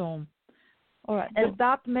 So, all right. Does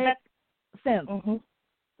that make sense?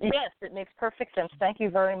 Yes, it makes perfect sense. Thank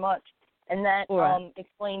you very much. And that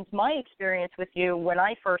explains my experience with you. When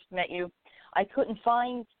I first met you, I couldn't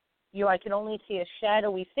find you. I could only see a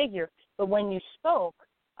shadowy figure. But when you spoke,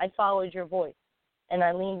 I followed your voice, and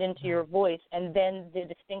I leaned into your voice, and then the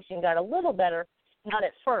distinction got a little better. Not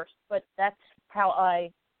at first, but that's how I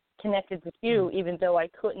connected with you, even though I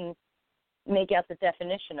couldn't make out the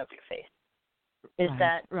definition of your face.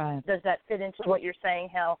 Does that fit into what you're saying,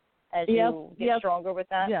 how as you get stronger with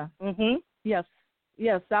that? Yeah. Yes.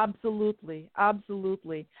 Yes, absolutely.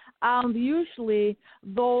 And usually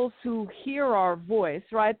those who hear our voice,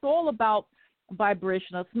 right, it's all about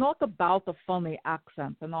vibration. It's not about the funny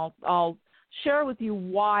accent. And I'll share with you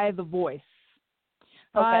why the voice.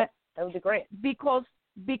 Okay, that would be great. Because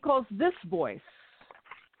this voice,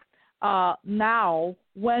 now,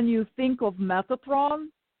 when you think of Metatron,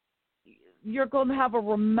 you're going to have a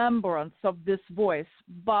remembrance of this voice,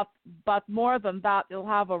 but more than that, you'll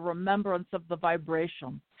have a remembrance of the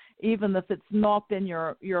vibration, even if it's not in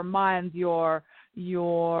your mind. Your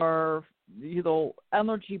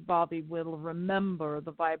energy body will remember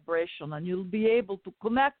the vibration, and you'll be able to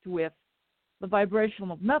connect with the vibration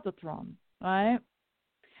of Metatron, right?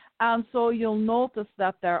 And so you'll notice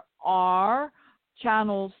that there are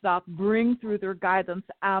channels that bring through their guidance,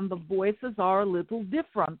 and the voices are a little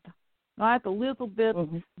different, right? A little bit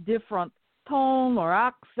different tone or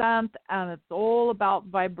accent, and it's all about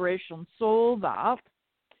vibration, so that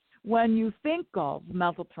when you think of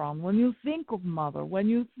Metatron, when you think of Mother, when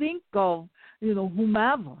you think of,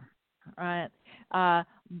 whomever, right,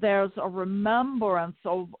 there's a remembrance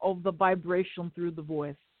of the vibration through the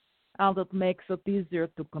voice, and it makes it easier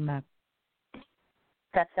to connect.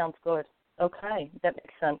 That sounds good. Okay, that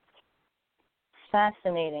makes sense.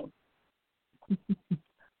 Fascinating.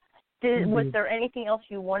 Was there anything else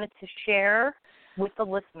you wanted to share with the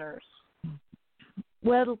listeners?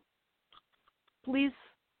 Well, please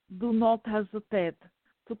do not hesitate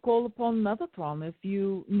to call upon Metatron if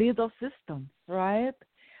you need assistance, right?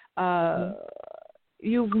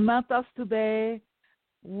 You've met us today.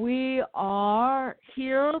 We are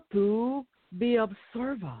here to be of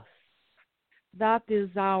service. That is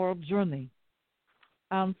our journey.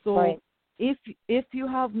 And so if you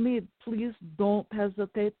have need, please don't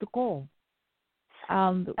hesitate to call.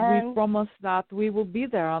 And we promise that we will be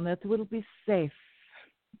there and it will be safe.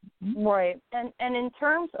 Right. And in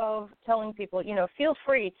terms of telling people, feel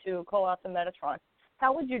free to call out to Metatron.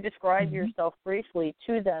 How would you describe yourself briefly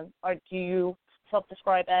to them? Or do you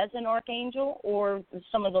self-describe as an archangel, or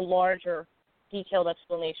some of the larger detailed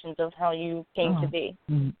explanations of how you came to be?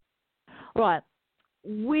 Right.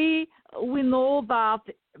 We know that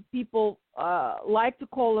people like to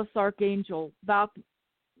call us archangel. That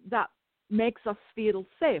makes us feel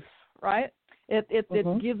safe, right? It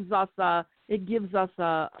gives us a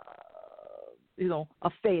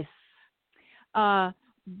face.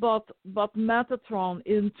 But Metatron,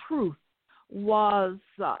 in truth, was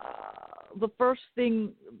the first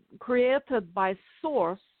thing created by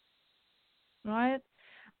Source, right?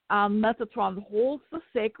 And Metatron holds the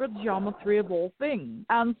sacred geometry of all things.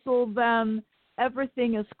 And so then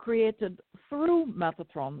everything is created through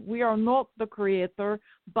Metatron. We are not the creator,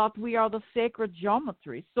 but we are the sacred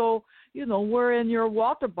geometry. So, we're in your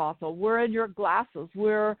water bottle, we're in your glasses,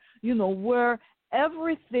 we're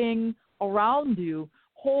everything around you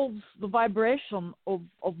holds the vibration of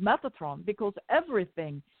Metatron, because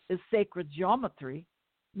everything is sacred geometry,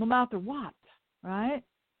 no matter what, right?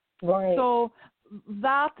 Right. So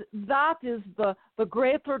that is the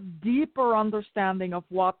greater, deeper understanding of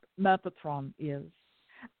what Metatron is.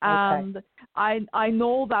 And I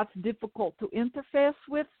know that's difficult to interface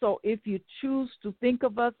with, so if you choose to think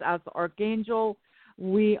of us as Archangel,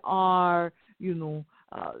 we are,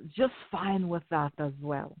 just fine with that as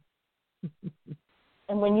well.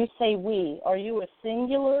 And when you say we, are you a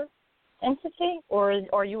singular entity, or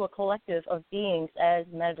are you a collective of beings as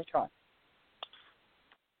Metatron?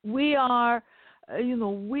 We are,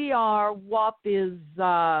 we are what is,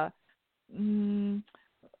 I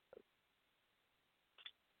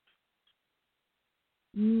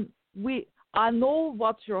know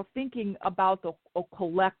what you're thinking about, a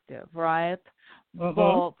collective, right?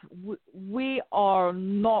 But we are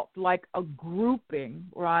not like a grouping,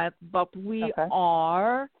 right? But we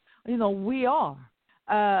are, we are.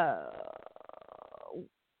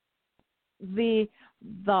 The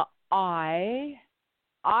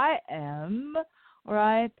I am,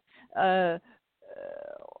 right,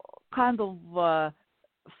 kind of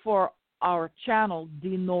for our channel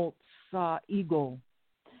denotes ego.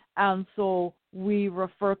 And so we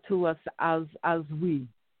refer to us as we,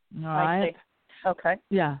 all right? I see. Okay.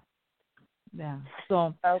 Yeah.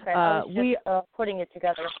 So I was just putting it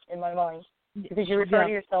together in my mind, because you refer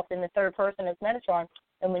to yourself in the third person as Metatron,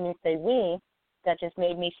 and when you say we, that just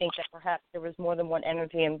made me think that perhaps there was more than one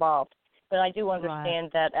energy involved. But I do understand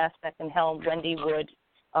that aspect and how Wendy would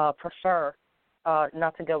prefer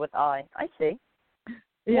not to go with I. I see.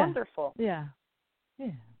 Yeah. Wonderful. Yeah.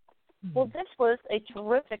 Well, this was a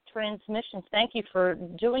terrific transmission. Thank you for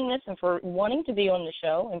doing this and for wanting to be on the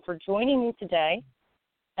show and for joining me today.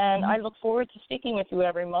 And I look forward to speaking with you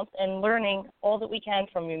every month and learning all that we can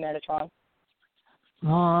from you, Metatron.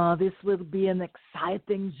 Oh, this will be an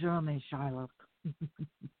exciting journey, Charlotte.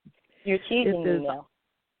 You're teasing me now.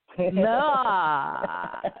 No,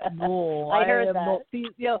 I heard that.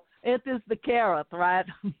 It is the carrot, right?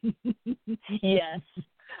 Yes,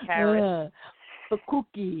 carrot. The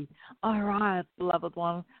cookie. All right, beloved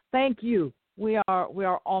one. Thank you. We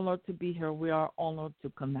are honored to be here. We are honored to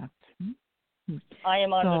connect. I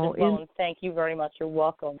am honored as well, and thank you very much. You're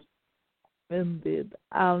welcome. Indeed.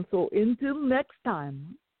 And so until next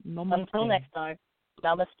time. Namaste. Until next time.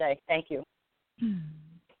 Namaste. Thank you.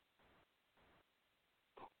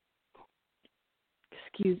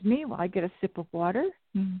 Excuse me while I get a sip of water.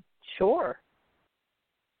 Sure.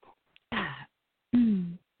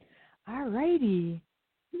 All righty.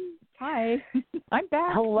 Hi. I'm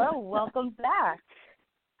back. Hello. Welcome back.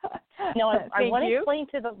 Now, I want to explain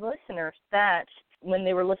to the listeners that when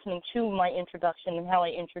they were listening to my introduction and how I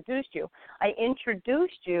introduced you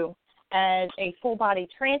as a full-body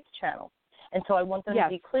trance channel. And so I want them to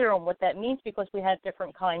be clear on what that means because we have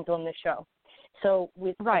different kinds on the show. So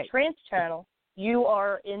with the trance channel, you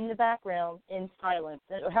are in the background in silence.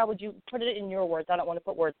 How would you put it in your words? I don't want to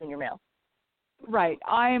put words in your mouth. Right.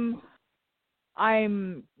 I'm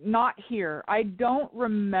not here. I don't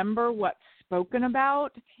remember what's spoken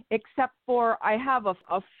about, except for I have a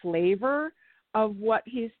flavor of what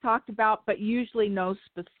he's talked about, but usually no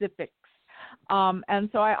specifics. And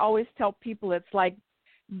so I always tell people it's like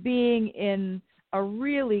being in a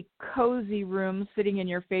really cozy room, sitting in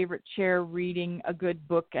your favorite chair, reading a good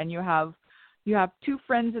book, and you have two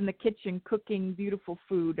friends in the kitchen cooking beautiful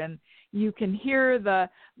food, and you can hear the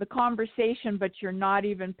conversation, but you're not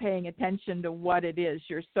even paying attention to what it is.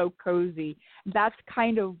 You're so cozy. That's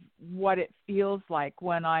kind of what it feels like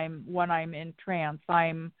when I'm in trance.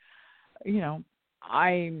 I'm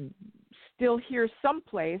still here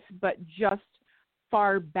someplace, but just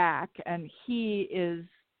far back, and he is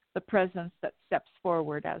the presence that steps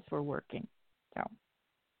forward as we're working. So,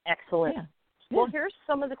 excellent. Yeah. Well, here's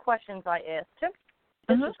some of the questions I asked him.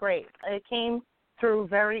 This is great. It came through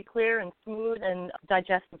very clear and smooth and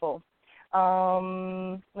digestible.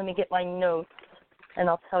 Let me get my notes, and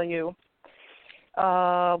I'll tell you.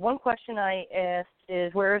 One question I asked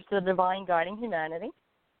is, where is the divine guiding humanity?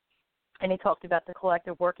 And he talked about the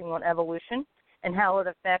collective working on evolution and how it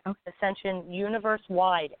affects ascension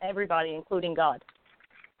universe-wide, everybody, including God.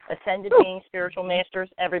 Ascended beings, spiritual masters,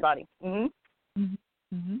 everybody.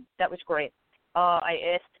 That was great.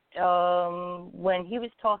 I asked when he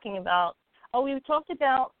was talking about, we talked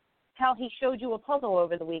about how he showed you a puzzle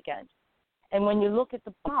over the weekend. And when you look at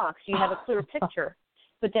the box, you have a clear picture.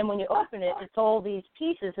 But then when you open it, it's all these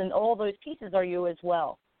pieces, and all those pieces are you as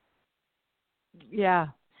well. Yeah.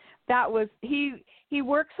 That was, he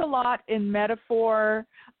works a lot in metaphor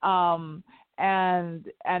and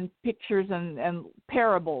pictures and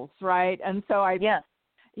parables, right? And so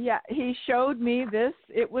he showed me this.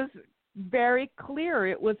 It was very clear.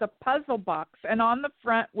 It was a puzzle box, and on the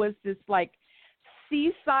front was this like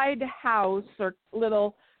seaside house or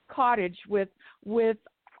little cottage with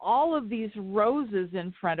all of these roses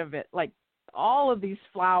in front of it, like all of these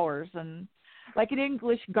flowers, and like an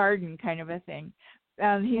English garden kind of a thing.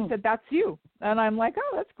 And he said, "That's you." And I'm like,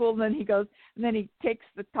 "Oh, that's cool." And then he goes, and then he takes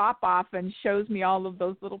the top off and shows me all of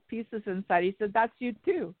those little pieces inside. He said, "That's you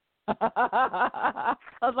too." I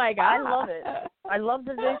was like, I love it. I love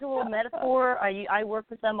the visual metaphor. I work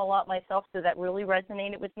with them a lot myself, so that really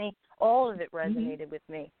resonated with me. All of it resonated with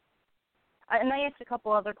me. And I asked a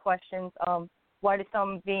couple other questions. Why do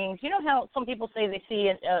some beings, you know how some people say they see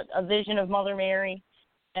a vision of Mother Mary?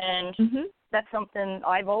 And that's something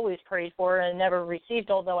I've always prayed for and never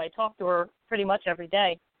received, although I talk to her pretty much every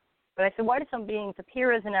day. But I said, why do some beings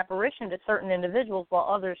appear as an apparition to certain individuals while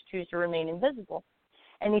others choose to remain invisible?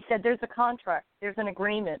 And he said, there's a contract, there's an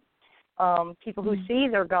agreement. People who see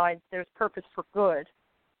their guides, there's purpose for good.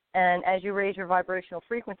 And as you raise your vibrational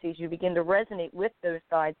frequencies, you begin to resonate with those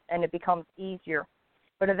guides, and it becomes easier.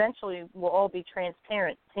 But eventually, we'll all be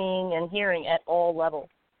transparent, seeing and hearing at all levels.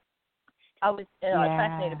 I was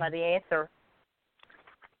fascinated by the answer.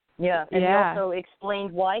 Yeah, and he also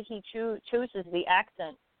explained why he chooses the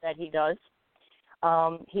accent that he does.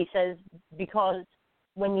 He says because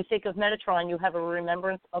when you think of Metatron, you have a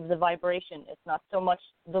remembrance of the vibration. It's not so much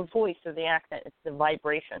the voice or the accent, it's the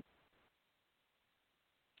vibration.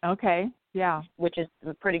 Okay, yeah. Which is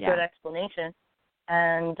a pretty good explanation.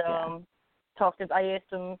 And I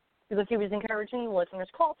asked him, because he was encouraging the listeners,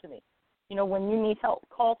 call to me. You know, when you need help,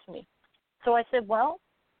 call to me. So I said, well,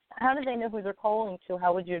 how do they know who they're calling to?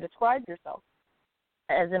 How would you describe yourself?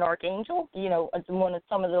 as an archangel, as one of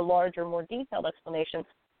some of the larger, more detailed explanations.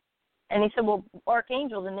 And he said, well,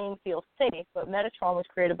 Archangel, the name feels safe, but Metatron was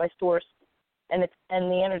created by Source, and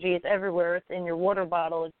the energy is everywhere. It's in your water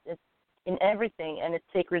bottle. It's in everything, and it's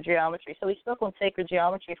sacred geometry. So we spoke on sacred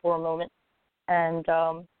geometry for a moment, and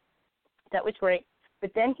that was great.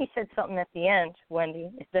 But then he said something at the end,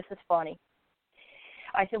 Wendy. This is funny.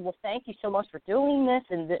 I said, well, thank you so much for doing this,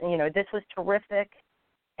 and, this was terrific.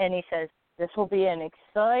 And he says, this will be an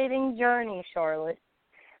exciting journey, Charlotte.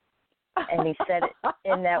 And he said it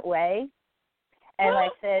in that way. And I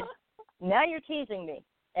said, now you're teasing me.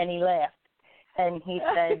 And he laughed. And he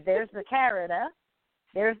said, there's the carrot, huh?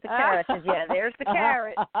 There's the carrot. I said, yeah, there's the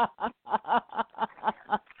carrot.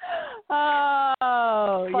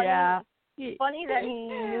 Oh, funny, yeah. Funny that he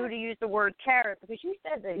knew to use the word carrot, because you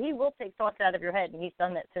said that he will take thoughts out of your head, and he's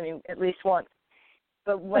done that to me at least once.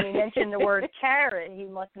 But when he mentioned the word carrot, he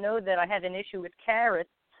must know that I had an issue with carrots,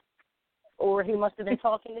 or he must have been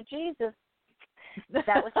talking to Jesus.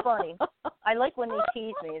 That was funny. I like when they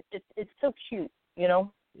tease me. It's so cute,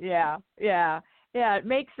 Yeah. It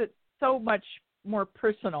makes it so much more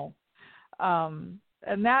personal, and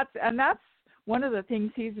that's one of the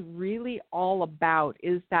things he's really all about,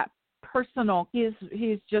 is that personal.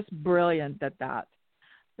 He's just brilliant at that.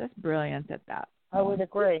 I would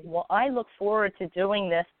agree. Well, I look forward to doing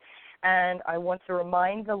this, and I want to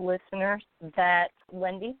remind the listeners that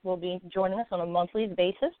Wendy will be joining us on a monthly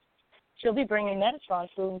basis. She'll be bringing Metatron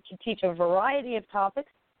to teach a variety of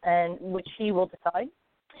topics, and which he will decide.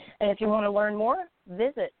 And if you want to learn more,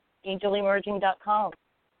 visit angelemerging.com.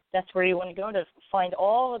 That's where you want to go to find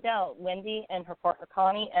all about Wendy and her partner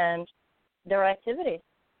Connie and their activities.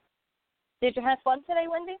 Did you have fun today,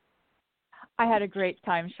 Wendy? I had a great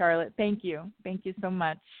time, Charlotte. Thank you. Thank you so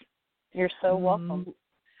much. You're so welcome.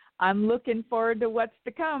 I'm looking forward to what's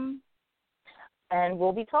to come. And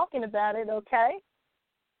we'll be talking about it, okay?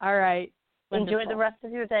 All right. Wonderful. Enjoy the rest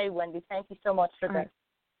of your day, Wendy. Thank you so much for this. Right.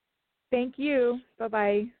 Thank you.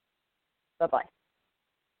 Bye-bye. Bye-bye.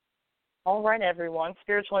 All right, everyone.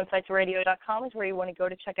 SpiritualInsightsRadio.com is where you want to go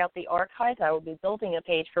to check out the archives. I will be building a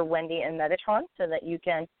page for Wendy and Metatron so that you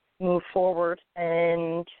can move forward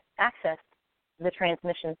and access the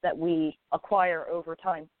transmissions that we acquire over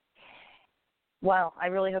time. Wow, I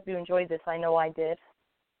really hope you enjoyed this. I know I did.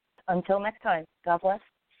 Until next time, God bless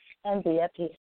and be at peace.